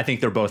 I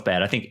think they're both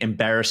bad. I think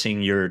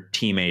embarrassing your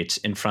teammates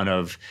in front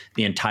of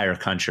the entire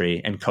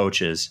country and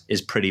coaches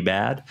is pretty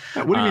bad.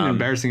 What do you mean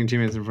embarrassing your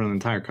teammates in front of the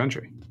entire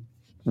country?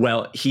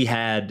 Well, he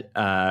had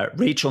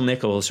Rachel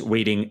Nichols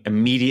waiting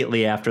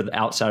immediately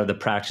outside of the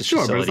practice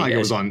facility. Sure, but it's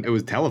not like it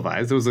was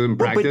televised. It was in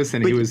practice,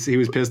 and he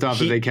was pissed off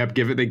that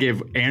they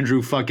gave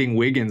Andrew fucking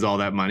Wiggins all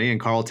that money, and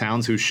Carl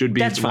Towns, who should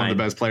be one of the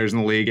best players in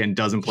the league and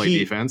doesn't play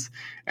defense,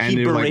 and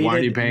they were like, why are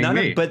you paying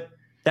me? But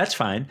that's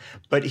fine.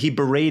 But he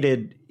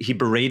berated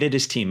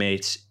his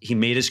teammates. He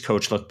made his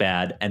coach look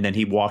bad, and then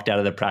he walked out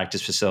of the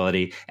practice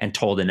facility and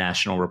told a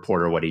national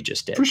reporter what he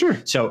just did. For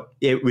sure. So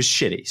it was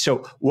shitty.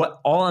 So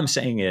all I'm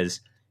saying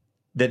is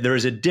that there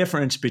is a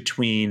difference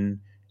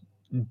between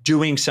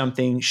doing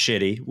something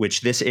shitty, which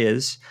this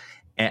is,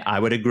 and I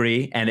would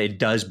agree, and it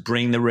does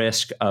bring the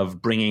risk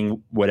of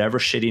bringing whatever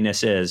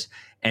shittiness is.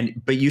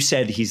 But you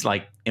said he's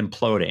like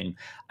imploding.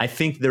 I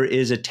think there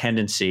is a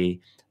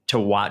tendency to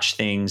watch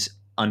things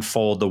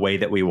unfold the way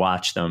that we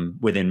watch them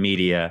within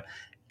media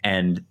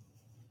and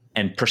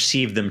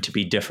perceive them to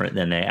be different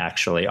than they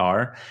actually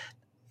are.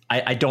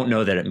 I don't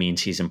know that it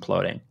means he's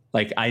imploding.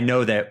 Like, I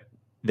know that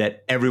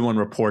everyone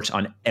reports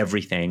on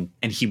everything,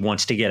 and he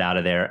wants to get out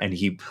of there, and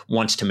he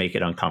wants to make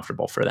it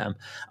uncomfortable for them.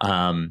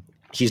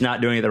 He's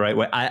not doing it the right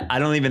way. I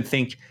don't even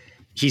think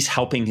he's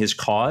helping his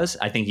cause.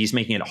 I think he's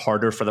making it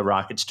harder for the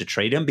Rockets to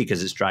trade him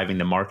because it's driving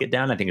the market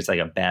down. I think it's like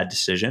a bad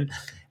decision.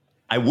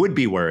 I would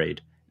be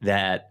worried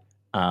that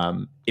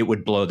it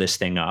would blow this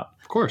thing up.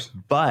 Of course.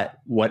 But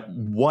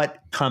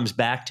what comes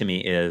back to me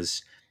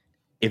is,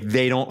 if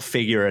they don't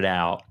figure it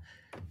out,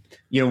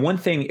 one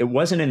thing, it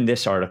wasn't in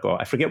this article,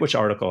 I forget which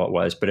article it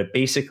was, but it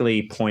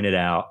basically pointed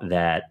out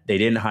that they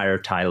didn't hire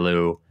Ty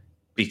Lue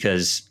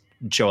because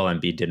Joel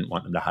Embiid didn't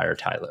want them to hire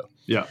Ty Lue.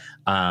 Yeah.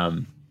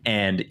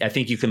 And I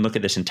think you can look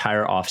at this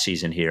entire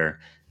offseason here.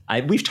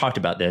 We've talked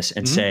about this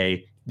and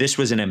say this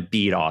was an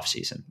Embiid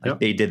offseason. Like,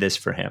 they did this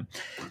for him.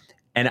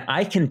 And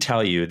I can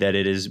tell you that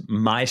it is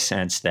my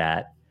sense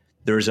that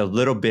there's a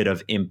little bit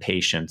of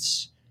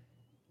impatience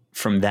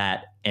from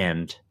that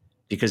end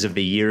because of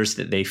the years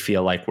that they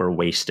feel like were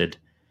wasted,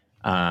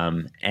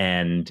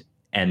 and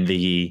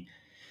the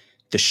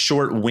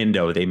short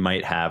window they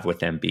might have with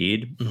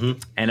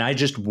Embiid. And I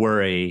just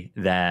worry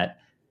that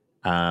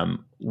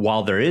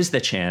while there is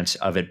the chance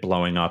of it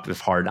blowing up if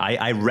Harden,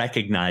 I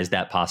recognize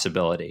that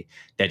possibility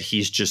that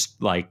he's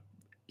just like,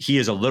 he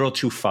is a little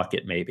too fuck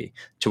it maybe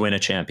to win a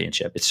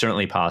championship. It's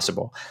certainly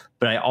possible.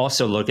 But I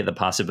also look at the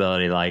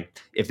possibility, like,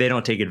 if they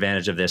don't take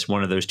advantage of this,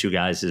 one of those two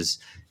guys is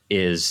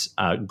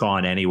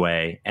gone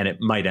anyway, and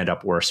it might end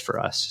up worse for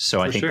us.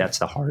 So I think that's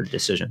the hard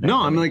decision. No,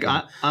 I'm like,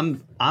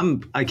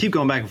 I keep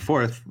going back and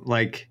forth.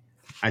 Like,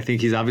 I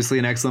think he's obviously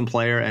an excellent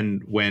player.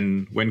 And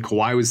when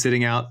Kawhi was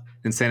sitting out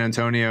in San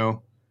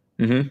Antonio,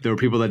 there were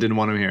people that didn't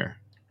want him here.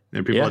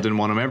 There were people that didn't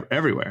want him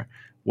everywhere.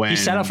 When he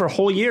sat out for a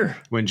whole year.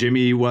 When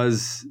Jimmy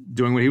was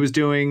doing what he was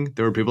doing,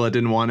 there were people that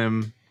didn't want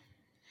him,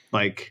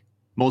 like,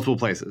 multiple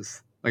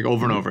places, like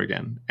over and over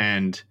again.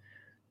 And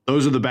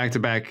those are the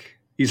back-to-back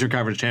Eastern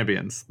Conference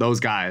champions.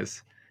 Those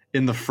guys,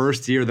 in the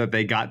first year that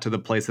they got to the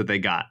place that they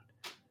got,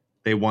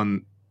 they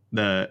won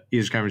the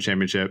Eastern Conference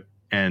championship,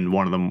 and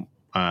one of them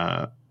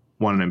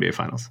won an NBA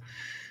Finals.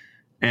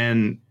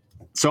 And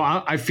so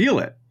I feel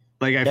it.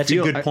 Like, that's a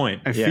good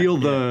point. I feel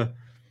the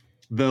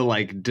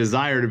like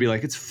desire to be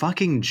like, it's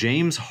fucking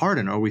James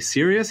Harden. Are we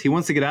serious? He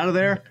wants to get out of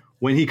there.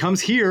 When he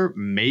comes here,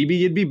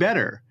 maybe it'd be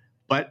better.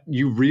 But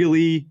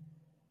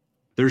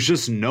there's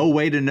just no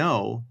way to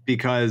know,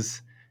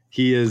 because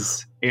he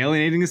is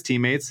alienating his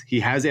teammates. He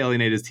has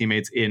alienated his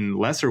teammates in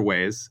lesser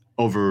ways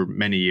over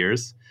many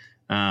years.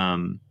 By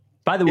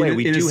the way,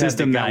 we do have a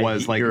system that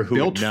was like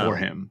built for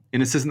him.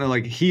 In a system that,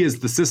 like, he is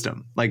the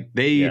system. Like,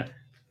 they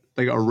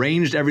like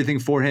arranged everything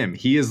for him.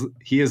 He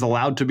is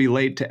allowed to be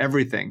late to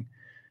everything.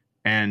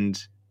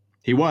 And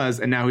he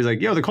was, and now he's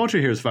like, yo, the culture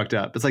here is fucked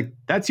up. It's like,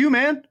 that's you,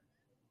 man.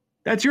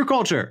 That's your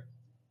culture.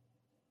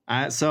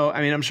 So,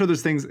 I mean, I'm sure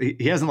there's things,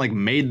 he hasn't like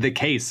made the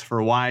case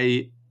for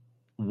why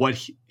what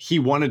he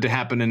wanted to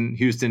happen in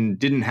Houston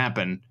didn't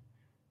happen.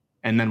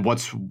 And then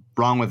what's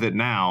wrong with it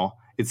now?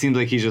 It seems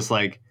like he's just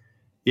like,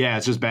 yeah,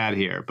 it's just bad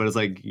here. But it's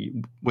like,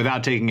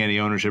 without taking any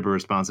ownership or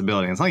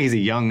responsibility. It's not like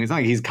it's not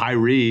like he's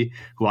Kyrie,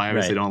 who I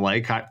obviously don't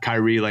like.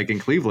 Kyrie, like in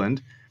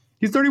Cleveland,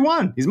 he's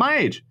 31. He's my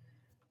age.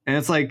 And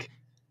it's like,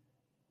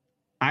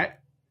 I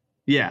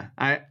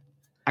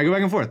go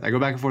back and forth. I go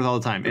back and forth all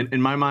the time.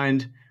 In my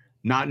mind,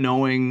 not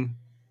knowing,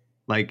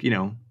 like, you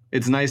know,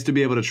 it's nice to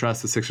be able to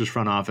trust the Sixers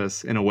front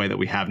office in a way that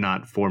we have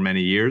not for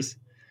many years.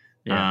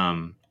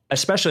 Yeah.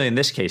 Especially in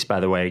this case, by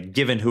the way,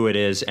 given who it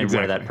is and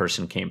where that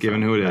person came from.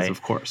 Given who it is,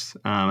 of course.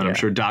 And I'm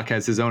sure Doc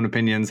has his own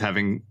opinions,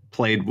 having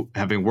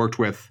worked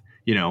with,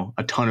 you know,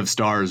 a ton of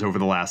stars over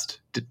the last,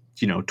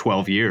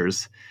 12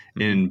 years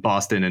in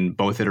Boston and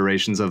both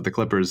iterations of the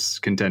Clippers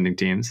contending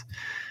teams.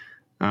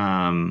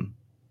 It's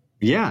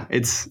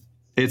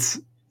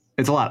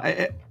a lot.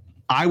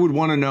 I would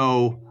want to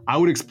know, I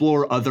would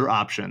explore other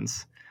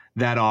options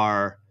that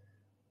are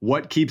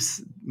what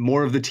keeps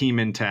more of the team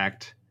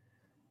intact,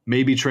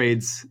 maybe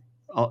trades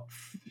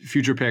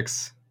future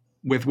picks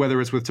with,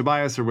 whether it's with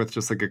Tobias or with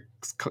just like a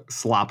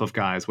slop of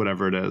guys,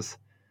 whatever it is,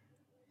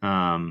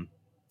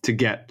 to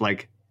get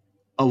like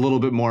a little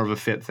bit more of a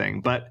fit thing.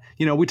 But,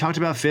 you know, we talked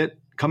about fit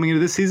coming into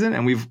this season,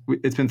 and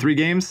it's been 3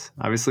 games.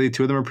 Obviously,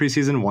 2 of them are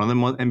preseason. One of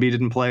them Embiid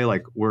didn't play.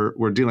 Like,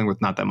 we're dealing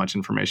with not that much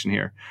information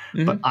here.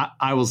 But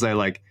I will say,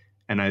 like,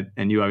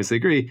 and you obviously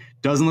agree,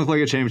 doesn't look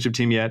like a championship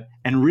team yet,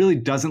 and really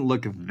doesn't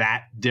look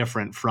that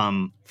different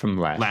from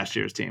last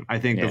year's team. I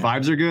think the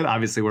vibes are good.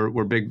 Obviously,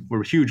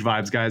 we're huge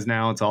vibes guys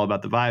now. It's all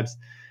about the vibes.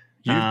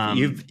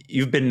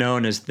 You've been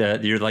known as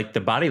you're like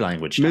the body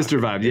language Mr.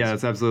 Vibe. Yeah,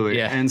 that's absolutely.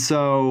 Yeah. And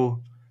so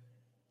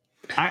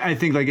I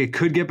think like it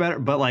could get better,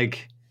 but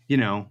like, you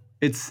know,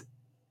 it's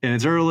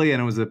early,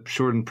 and it was a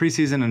shortened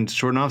preseason and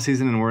shortened off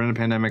season, and we're in a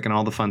pandemic and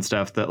all the fun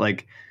stuff that,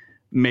 like,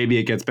 maybe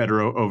it gets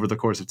better over the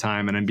course of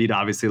time. And Embiid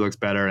obviously looks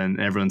better, and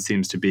everyone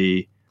seems to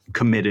be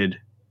committed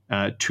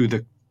to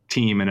the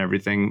team and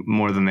everything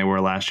more than they were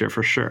last year,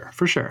 for sure.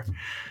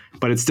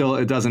 But it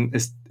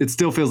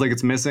still feels like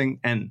it's missing.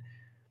 And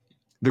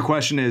the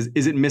question is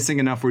it missing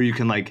enough where you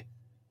can like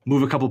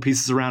move a couple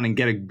pieces around and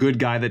get a good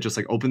guy that just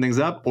like open things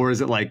up? Or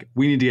is it like,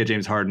 we need to get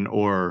James Harden,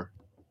 or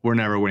we're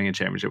never winning a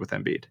championship with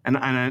Embiid? And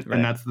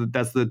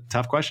that's the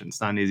tough question.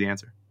 It's not an easy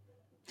answer.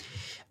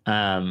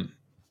 I'll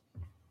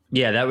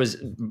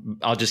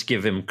just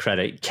give him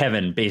credit.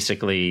 Kevin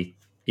basically,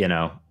 you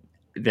know,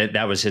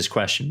 that was his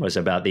question, was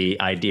about the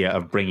idea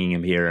of bringing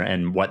him here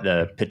and what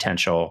the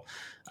potential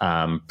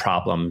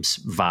problems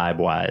vibe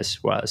wise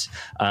was.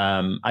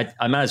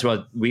 I might as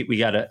well, we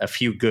got a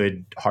few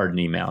good Harden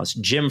emails.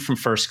 Jim from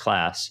First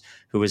Class,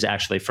 who was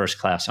actually first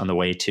class on the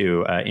way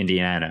to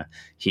Indiana.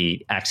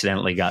 He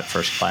accidentally got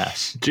first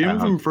class. Jim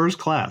from First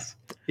Class.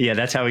 Yeah,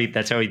 that's how he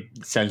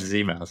sends his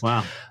emails.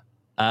 Wow.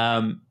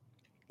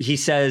 He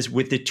says,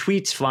 with the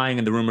tweets flying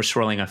and the rumors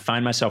swirling, I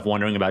find myself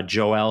wondering about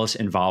Joel's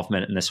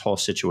involvement in this whole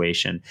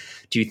situation.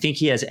 Do you think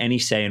he has any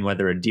say in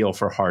whether a deal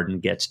for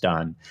Harden gets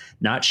done?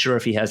 Not sure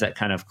if he has that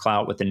kind of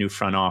clout with the new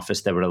front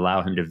office that would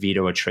allow him to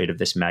veto a trade of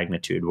this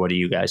magnitude. What do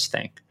you guys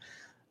think?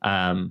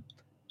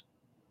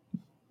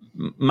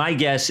 My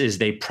guess is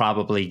they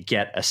probably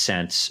get a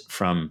sense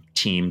from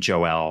Team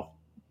Joel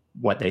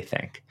what they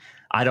think.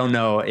 I don't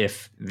know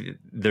if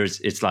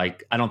it's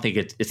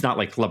not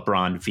like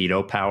LeBron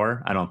veto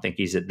power. I don't think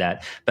he's at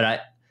that.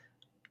 But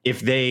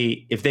if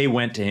they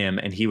went to him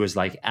and he was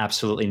like,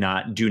 absolutely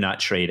not, do not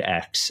trade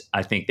X,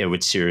 I think they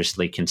would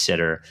seriously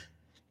consider.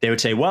 They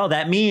would say, well,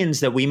 that means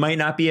that we might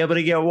not be able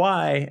to get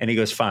Y. And he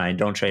goes, fine,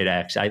 don't trade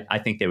X. I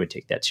think they would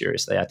take that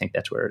seriously. I think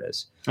that's where it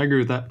is. I agree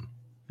with that.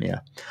 Yeah.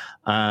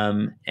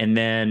 And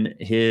then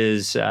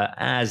his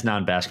as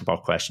non-basketball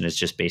question is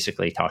just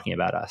basically talking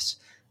about us.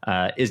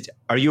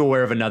 Are you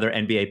aware of another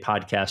NBA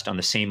podcast on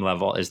the same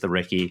level as the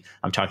Ricky?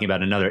 I'm talking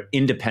about another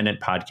independent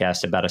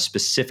podcast about a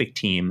specific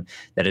team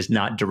that is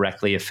not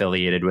directly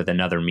affiliated with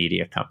another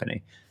media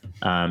company.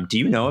 Do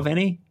you know of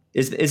any?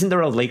 Isn't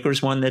there a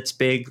Lakers one that's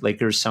big?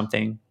 Lakers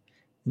something?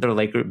 Is there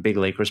a big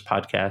Lakers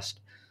podcast?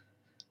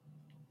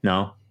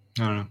 No?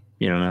 I don't know.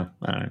 You don't know?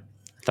 All right.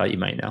 I thought you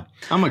might know.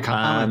 I'm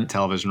a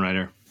television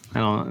writer.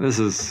 This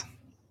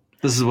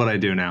is what I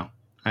do now.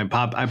 I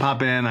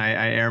pop in,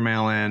 I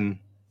airmail in,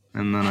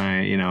 and then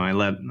I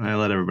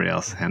let everybody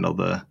else handle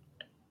the.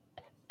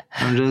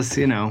 I'm just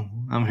I'm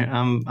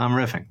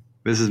riffing.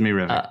 This is me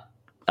riffing.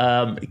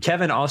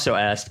 Kevin also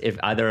asked if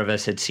either of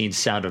us had seen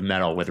Sound of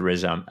Metal with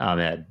Riz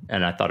Ahmed,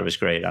 and I thought it was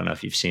great. I don't know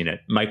if you've seen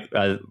it. Mike,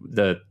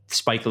 the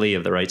Spike Lee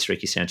of the Rights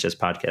Ricky Sanchez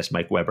podcast,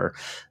 Mike Weber,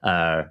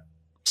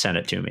 sent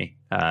it to me,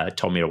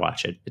 told me to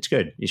watch it. It's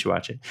good. You should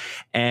watch it.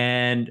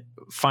 And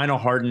final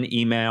Harden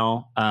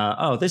email.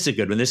 This is a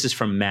good one. This is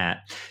from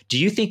Matt. Do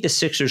you think the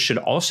Sixers should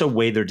also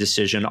weigh their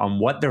decision on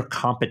what their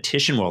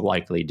competition will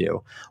likely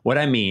do? What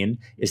I mean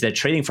is that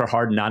trading for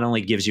Harden not only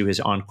gives you his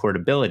on-court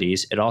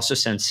abilities, it also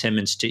sends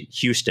Simmons to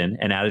Houston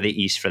and out of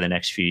the East for the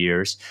next few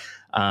years.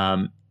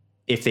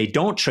 If they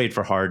don't trade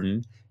for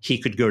Harden, he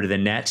could go to the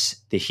Nets,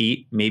 the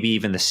Heat, maybe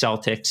even the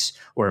Celtics,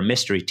 or a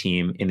mystery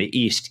team in the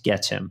East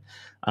gets him.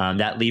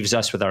 That leaves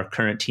us with our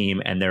current team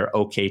and their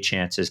okay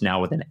chances now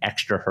with an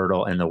extra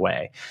hurdle in the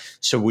way.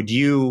 So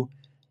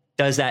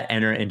does that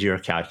enter into your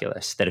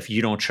calculus that if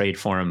you don't trade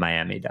for him,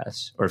 Miami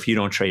does? Or if you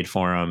don't trade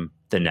for him,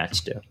 the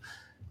Nets do?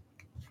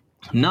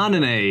 Not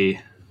in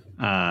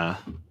a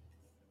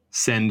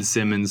send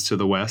Simmons to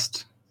the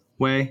West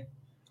way.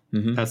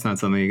 Mm-hmm. That's not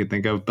something you could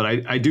think of. But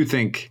I do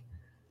think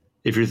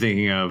if you're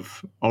thinking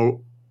of,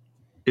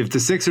 if the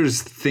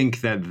Sixers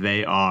think that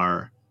they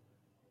are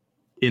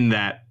in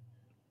that,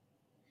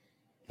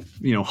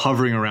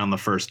 hovering around the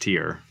first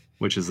tier,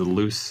 which is a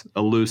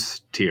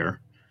loose tier.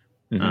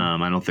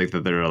 Mm-hmm. I don't think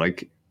that there are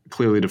like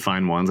clearly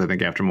defined ones. I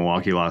think after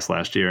Milwaukee lost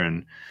last year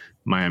and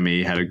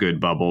Miami had a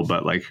good bubble,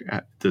 but like,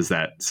 does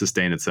that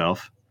sustain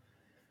itself?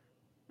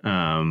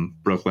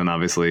 Brooklyn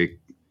obviously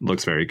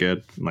looks very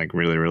good, like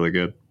really, really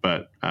good,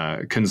 but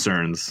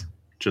concerns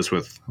just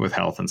with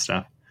health and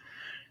stuff.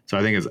 So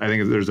I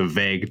think there's a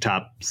vague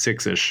top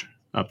 6-ish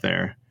up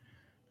there.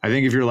 I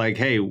think if you're like,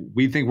 hey,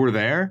 we think we're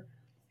there,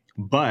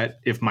 but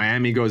if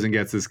Miami goes and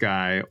gets this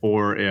guy,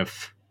 or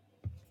if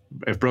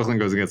Brooklyn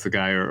goes and gets the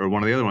guy, or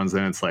one of the other ones,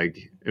 then it's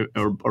like,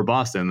 or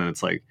Boston, then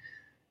it's like,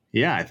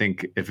 yeah, I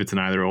think if it's an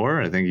either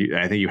or, I think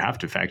you have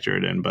to factor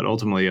it in. But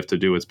ultimately, you have to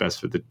do what's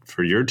best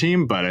for your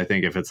team. But I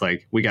think if it's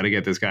like, we got to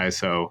get this guy,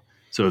 so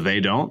they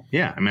don't.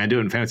 Yeah, I mean, I do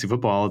it in fantasy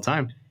football all the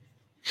time.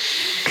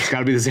 It's got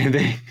to be the same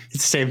thing.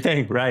 It's the same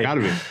thing, right? Got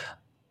to be.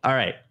 All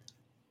right.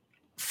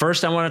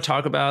 First, I want to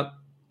talk about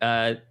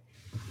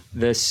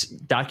this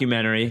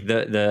documentary,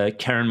 the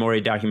Karen Morey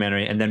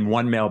documentary, and then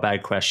one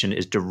mailbag question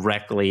is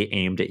directly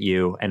aimed at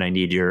you, and I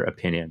need your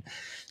opinion.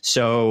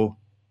 So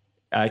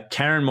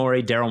Karen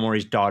Morey, Daryl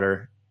Morey's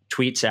daughter,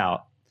 tweets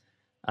out,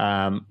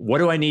 what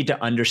do I need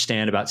to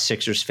understand about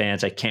Sixers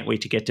fans? I can't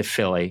wait to get to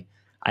Philly.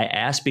 I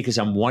asked because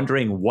I'm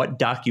wondering what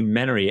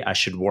documentary I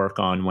should work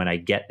on when I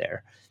get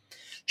there.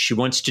 She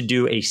wants to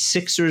do a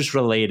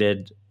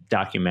Sixers-related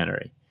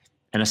documentary.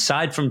 And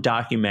aside from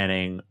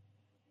documenting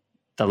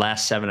the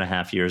last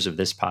 7.5 years of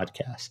this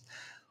podcast,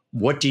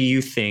 what do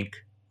you think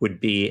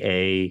would be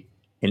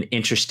an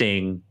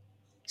interesting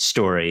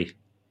story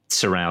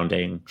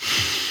surrounding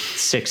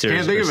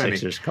Sixers or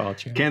Sixers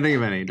culture? Can't think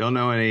of any. Don't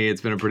know any.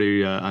 It's been a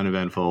pretty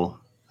uneventful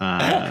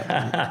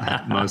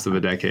most of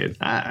a decade.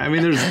 I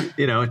mean, there's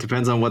it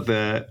depends on what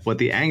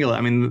the angle.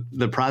 I mean,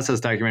 the process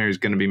documentary is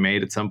going to be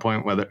made at some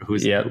point, whether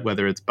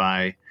it's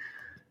by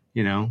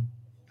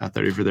a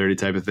 30 for 30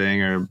 type of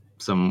thing or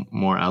some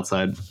more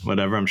outside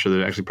whatever. I'm sure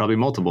there's actually probably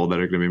multiple that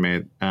are going to be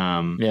made.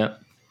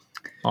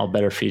 All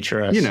better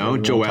feature us.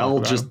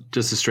 Joel, just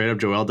a straight up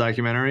Joel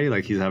documentary.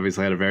 Like, he's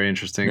obviously had a very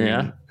interesting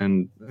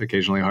and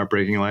occasionally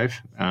heartbreaking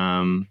life.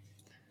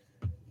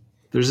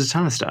 There's a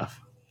ton of stuff.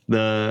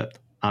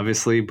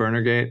 Obviously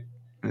Burnergate,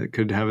 it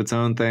could have its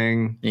own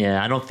thing.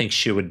 Yeah, I don't think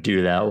she would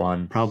do that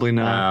one. Probably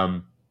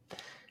not.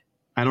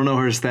 I don't know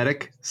her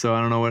aesthetic, so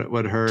I don't know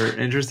what her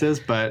interest is,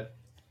 but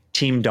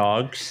Team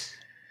Dogs.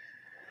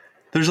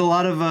 There's a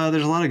lot of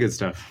good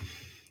stuff,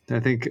 I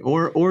think,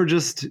 or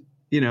just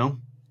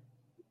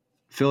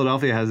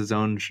Philadelphia has its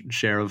own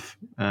share of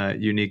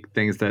unique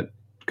things that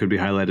could be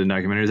highlighted in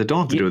documentaries that don't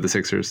have to do with the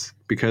Sixers,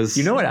 because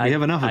we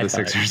have enough of the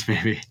Sixers.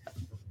 Maybe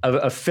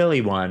a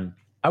Philly one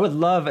I would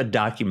love a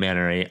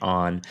documentary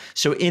on.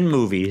 So in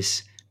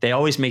movies, they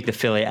always make the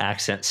Philly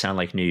accent sound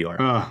like New York.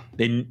 Oh,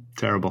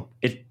 terrible.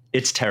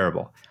 It's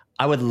terrible.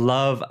 I would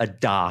love a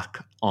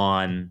doc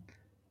on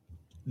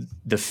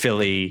the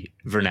Philly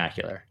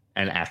vernacular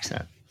and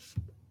accent.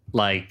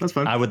 Like, that's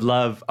fun. I would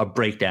love a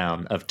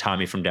breakdown of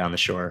Tommy from Down the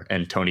Shore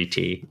and Tony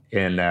T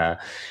in a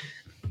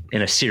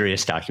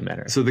serious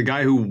documentary. So the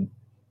guy who,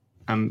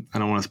 I don't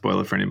want to spoil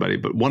it for anybody,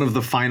 but one of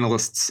the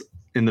finalists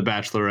in The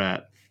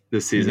Bachelorette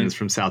this season is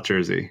from South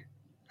Jersey.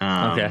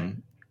 Okay.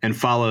 And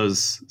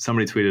follows,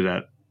 somebody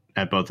tweeted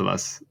at both of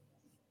us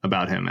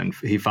about him, and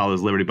he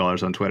follows Liberty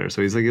Ballers on Twitter.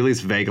 So he's like at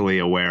least vaguely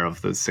aware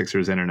of the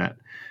Sixers internet.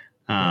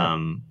 So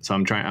I'm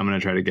going to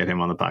try to get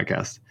him on the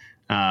podcast.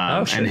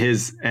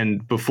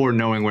 And before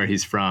knowing where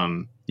he's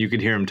from, you could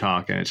hear him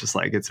talk, and it's just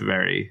like,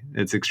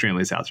 it's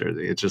extremely South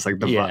Jersey. It's just like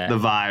the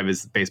vibe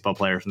is baseball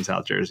player from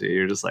South Jersey.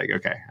 You're just like,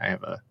 okay, I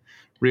have a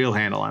real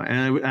handle on it.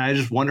 And I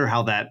just wonder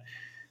how that,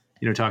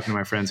 talking to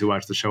my friends who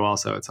watch the show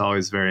also, it's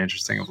always very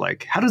interesting of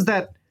like, how does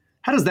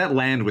that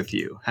land with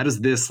you? How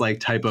does this like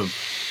type of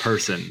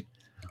person,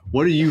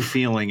 what are you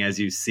feeling as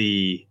you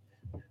see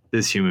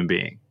this human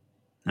being?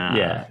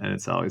 And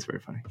it's always very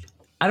funny.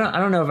 I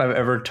don't know if I've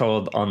ever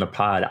told on the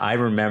pod. I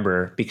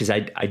remember, because I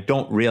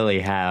don't really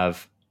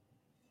have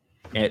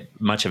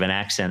much of an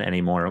accent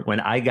anymore.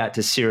 When I got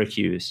to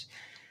Syracuse,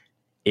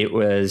 it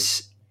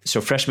was, so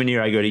freshman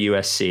year I go to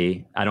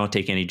USC. I don't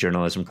take any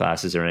journalism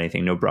classes or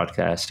anything, no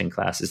broadcasting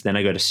classes. Then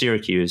I go to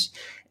Syracuse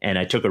and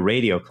I took a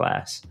radio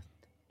class,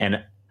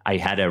 and I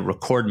had to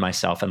record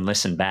myself and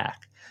listen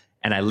back.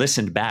 And I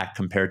listened back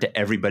compared to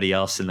everybody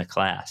else in the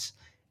class.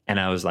 And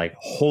I was like,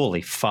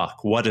 holy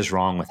fuck, what is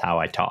wrong with how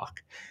I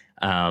talk?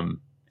 And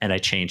I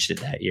changed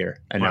it that year.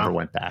 I never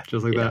went back.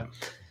 Just like that.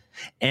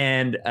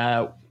 And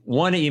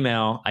one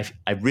email,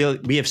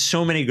 we have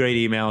so many great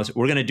emails.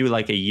 We're going to do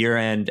like a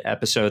year-end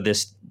episode.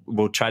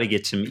 We'll try to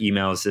get some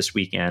emails this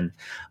weekend.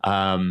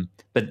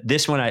 But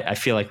this one I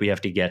feel like we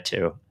have to get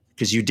to,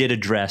 because you did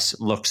address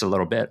looks a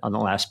little bit on the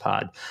last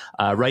pod.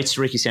 Writes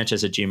to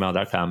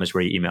rickysanchez@gmail.com is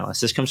where you email us.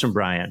 This comes from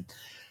Brian.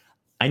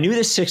 I knew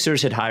the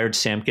Sixers had hired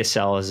Sam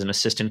Cassell as an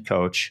assistant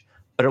coach,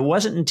 but it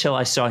wasn't until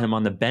I saw him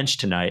on the bench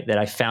tonight that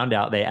I found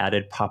out they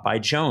added Popeye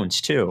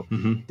Jones too.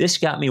 Mm-hmm. This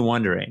got me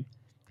wondering,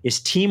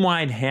 is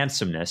team-wide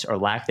handsomeness or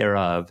lack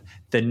thereof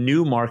the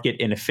new market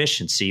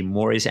inefficiency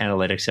Morey's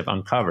analytics have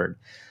uncovered?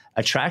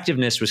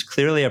 Attractiveness was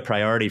clearly a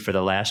priority for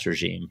the last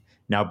regime.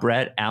 Now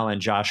Brett, Allen,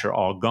 Josh are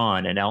all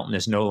gone, and Elton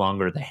is no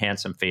longer the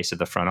handsome face of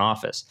the front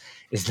office.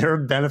 Is there a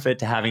benefit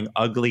to having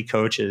ugly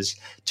coaches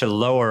to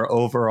lower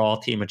overall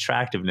team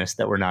attractiveness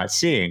that we're not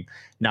seeing?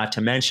 Not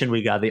to mention,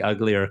 we got the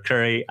uglier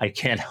Curry. I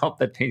can't help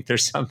but think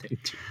there's something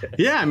to it.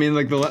 Yeah, I mean,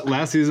 like the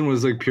last season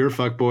was like pure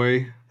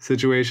fuckboy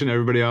situation.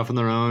 Everybody off on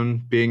their own,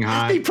 being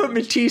hot. They put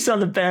Matisse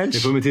on the bench.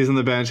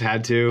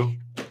 Had to.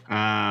 Too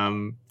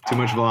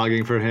much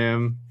vlogging for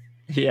him.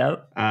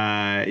 Yep.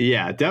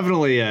 Yeah,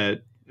 definitely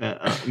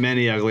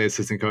many ugly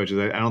assistant coaches.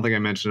 I don't think I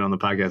mentioned it on the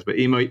podcast, but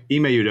Ime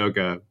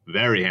Udoka,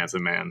 very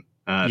handsome man,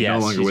 no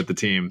longer with the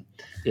team.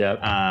 Yep.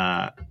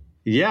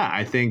 Yeah,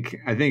 I think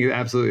it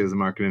absolutely is a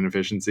market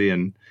inefficiency.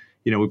 And,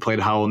 we played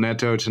Howell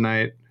Neto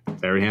tonight,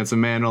 very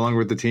handsome man, no longer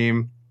with the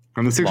team,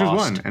 and the Sixers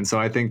won. And so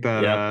I think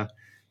that, I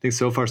think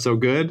so far so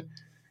good.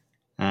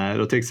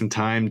 It'll take some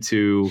time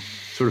to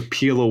sort of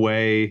peel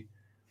away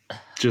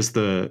just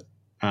the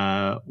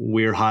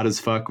we're hot as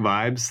fuck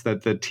vibes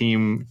that the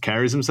team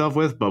carries himself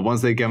with. But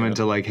once they come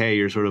into like, hey,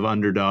 you're sort of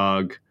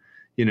underdog,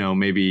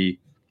 maybe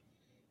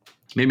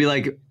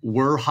like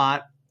we're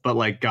hot, but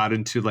like got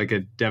into like a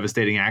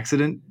devastating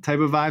accident type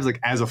of vibes, like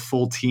as a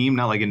full team,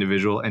 not like any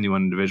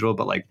one individual,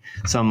 but like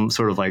some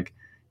sort of like,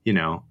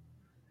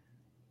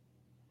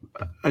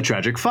 a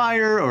tragic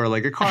fire or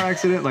like a car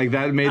accident, like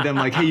that made them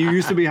like, hey, you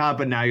used to be hot,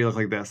 but now you look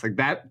like this. Like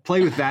that,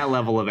 play with that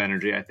level of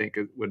energy, I think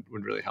would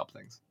really help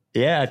things.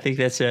 Yeah, I think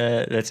that's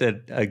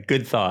a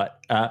good thought.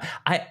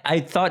 I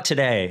thought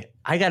today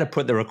I got to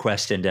put the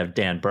request in to have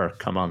Dan Burke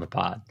come on the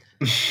pod.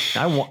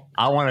 I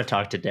want to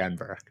talk to Dan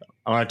Burke.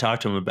 I want to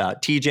talk to him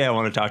about TJ. I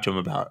want to talk to him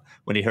about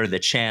when he heard the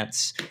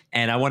chants,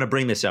 and I want to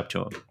bring this up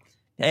to him.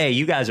 Hey,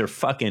 you guys are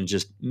fucking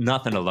just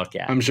nothing to look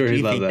at. I'm sure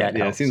he'd love that.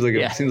 Yeah, helps? Seems like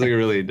a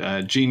really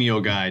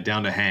genial guy,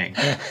 down to hang.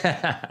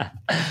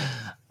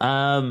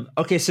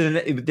 Okay, so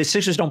the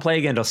Sixers don't play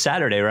again until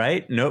Saturday,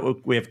 right? No,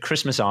 we have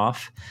Christmas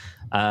off.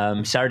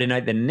 Saturday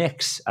night, the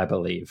Knicks, I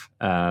believe.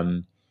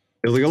 Feels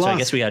like a loss. I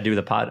guess we got to do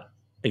the pod.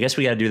 I guess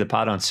we got to do the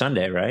pod on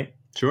Sunday, right?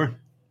 Sure.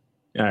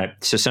 All right.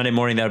 So Sunday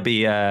morning, that'll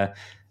be, I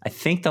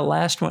think, the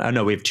last one. Oh,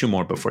 no, we have two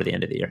more before the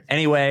end of the year.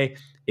 Anyway,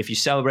 if you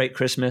celebrate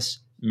Christmas,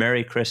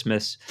 Merry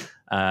Christmas.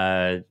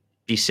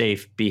 Be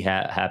safe, be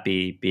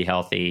happy, be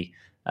healthy.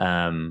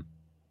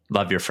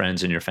 Love your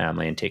friends and your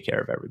family, and take care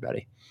of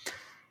everybody.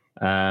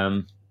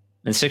 And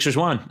Sixers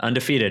won,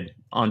 undefeated,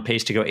 on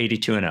pace to go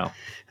 82-0.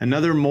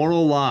 Another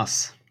moral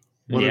loss.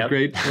 What a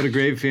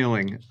great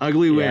feeling.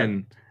 Ugly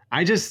win.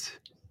 I just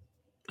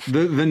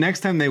the next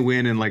time they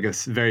win in like a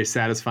very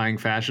satisfying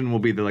fashion will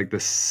be the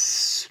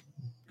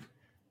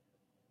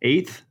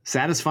 8th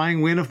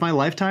satisfying win of my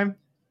lifetime.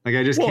 Like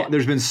I just can't.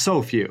 There's been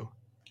so few.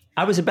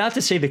 I was about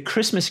to say the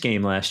Christmas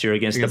game last year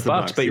against the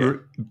Bucks, but yeah.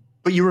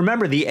 you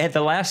remember at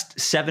the last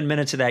 7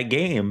 minutes of that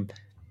game,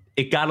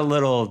 it got a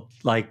little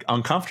like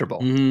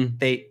uncomfortable. Mm-hmm.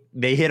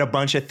 They hit a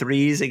bunch of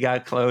threes. It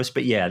got close,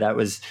 but yeah,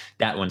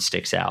 that one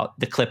sticks out.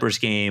 The Clippers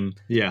game,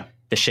 yeah.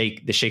 The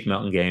Shake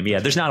Milton game,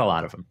 yeah. There's not a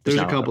lot of them. There's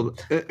a couple.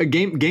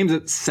 Games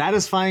that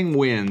satisfying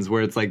wins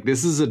where it's like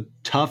this is a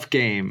tough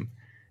game,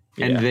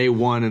 and they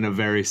won in a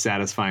very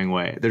satisfying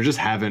way. There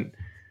haven't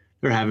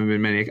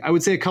been many. I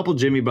would say a couple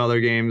Jimmy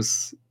Butler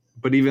games.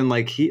 But even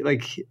like he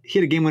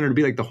had a game winner to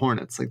be like the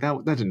Hornets, like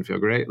that didn't feel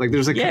great. Like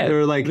there's there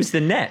were like it was the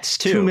Nets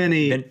too. Too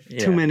many.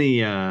 It's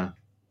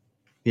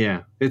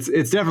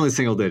definitely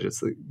single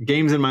digits. Like,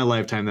 games in my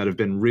lifetime that have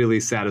been really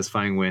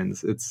satisfying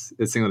wins. It's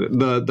single.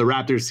 The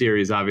Raptors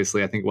series,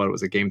 obviously, I think what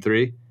was it, Game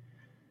 3?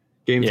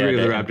 Game 3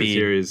 of the Raptors Embiid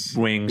series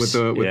wings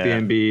with the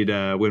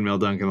Embiid windmill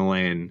dunk in the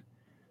lane.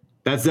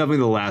 That's definitely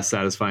the last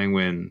satisfying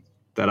win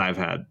that I've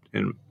had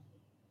in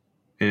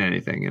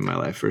anything in my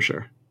life for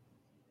sure.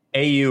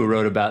 AU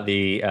wrote about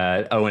the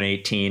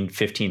 0-18,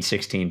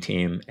 15-16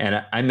 team,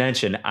 and I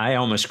mentioned I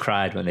almost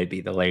cried when they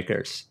beat the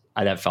Lakers.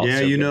 That felt so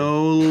good.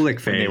 Lick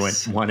face. When they went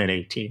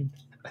 1-18.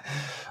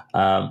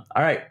 All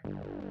right,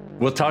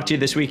 we'll talk to you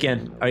this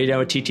weekend. Are you down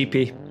with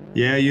TTP?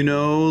 Yeah,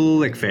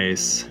 lick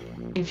face.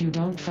 If you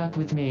don't fuck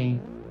with me,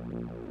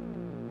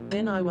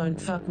 then I won't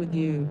fuck with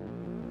you.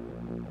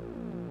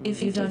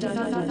 If you don't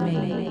fuck with me,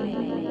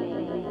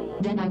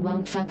 then I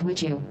won't fuck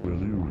with you.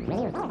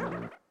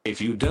 If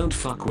you don't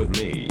fuck with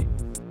me,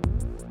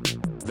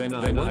 then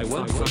I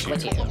won't fuck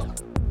with you.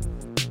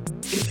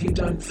 If you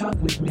don't fuck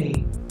with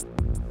me,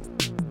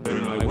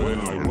 then I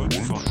won't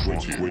fuck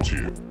with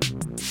you.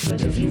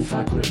 But if you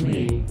fuck with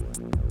me,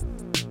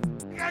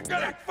 I'm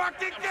gonna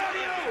fucking kill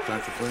you!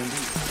 Time for plan B.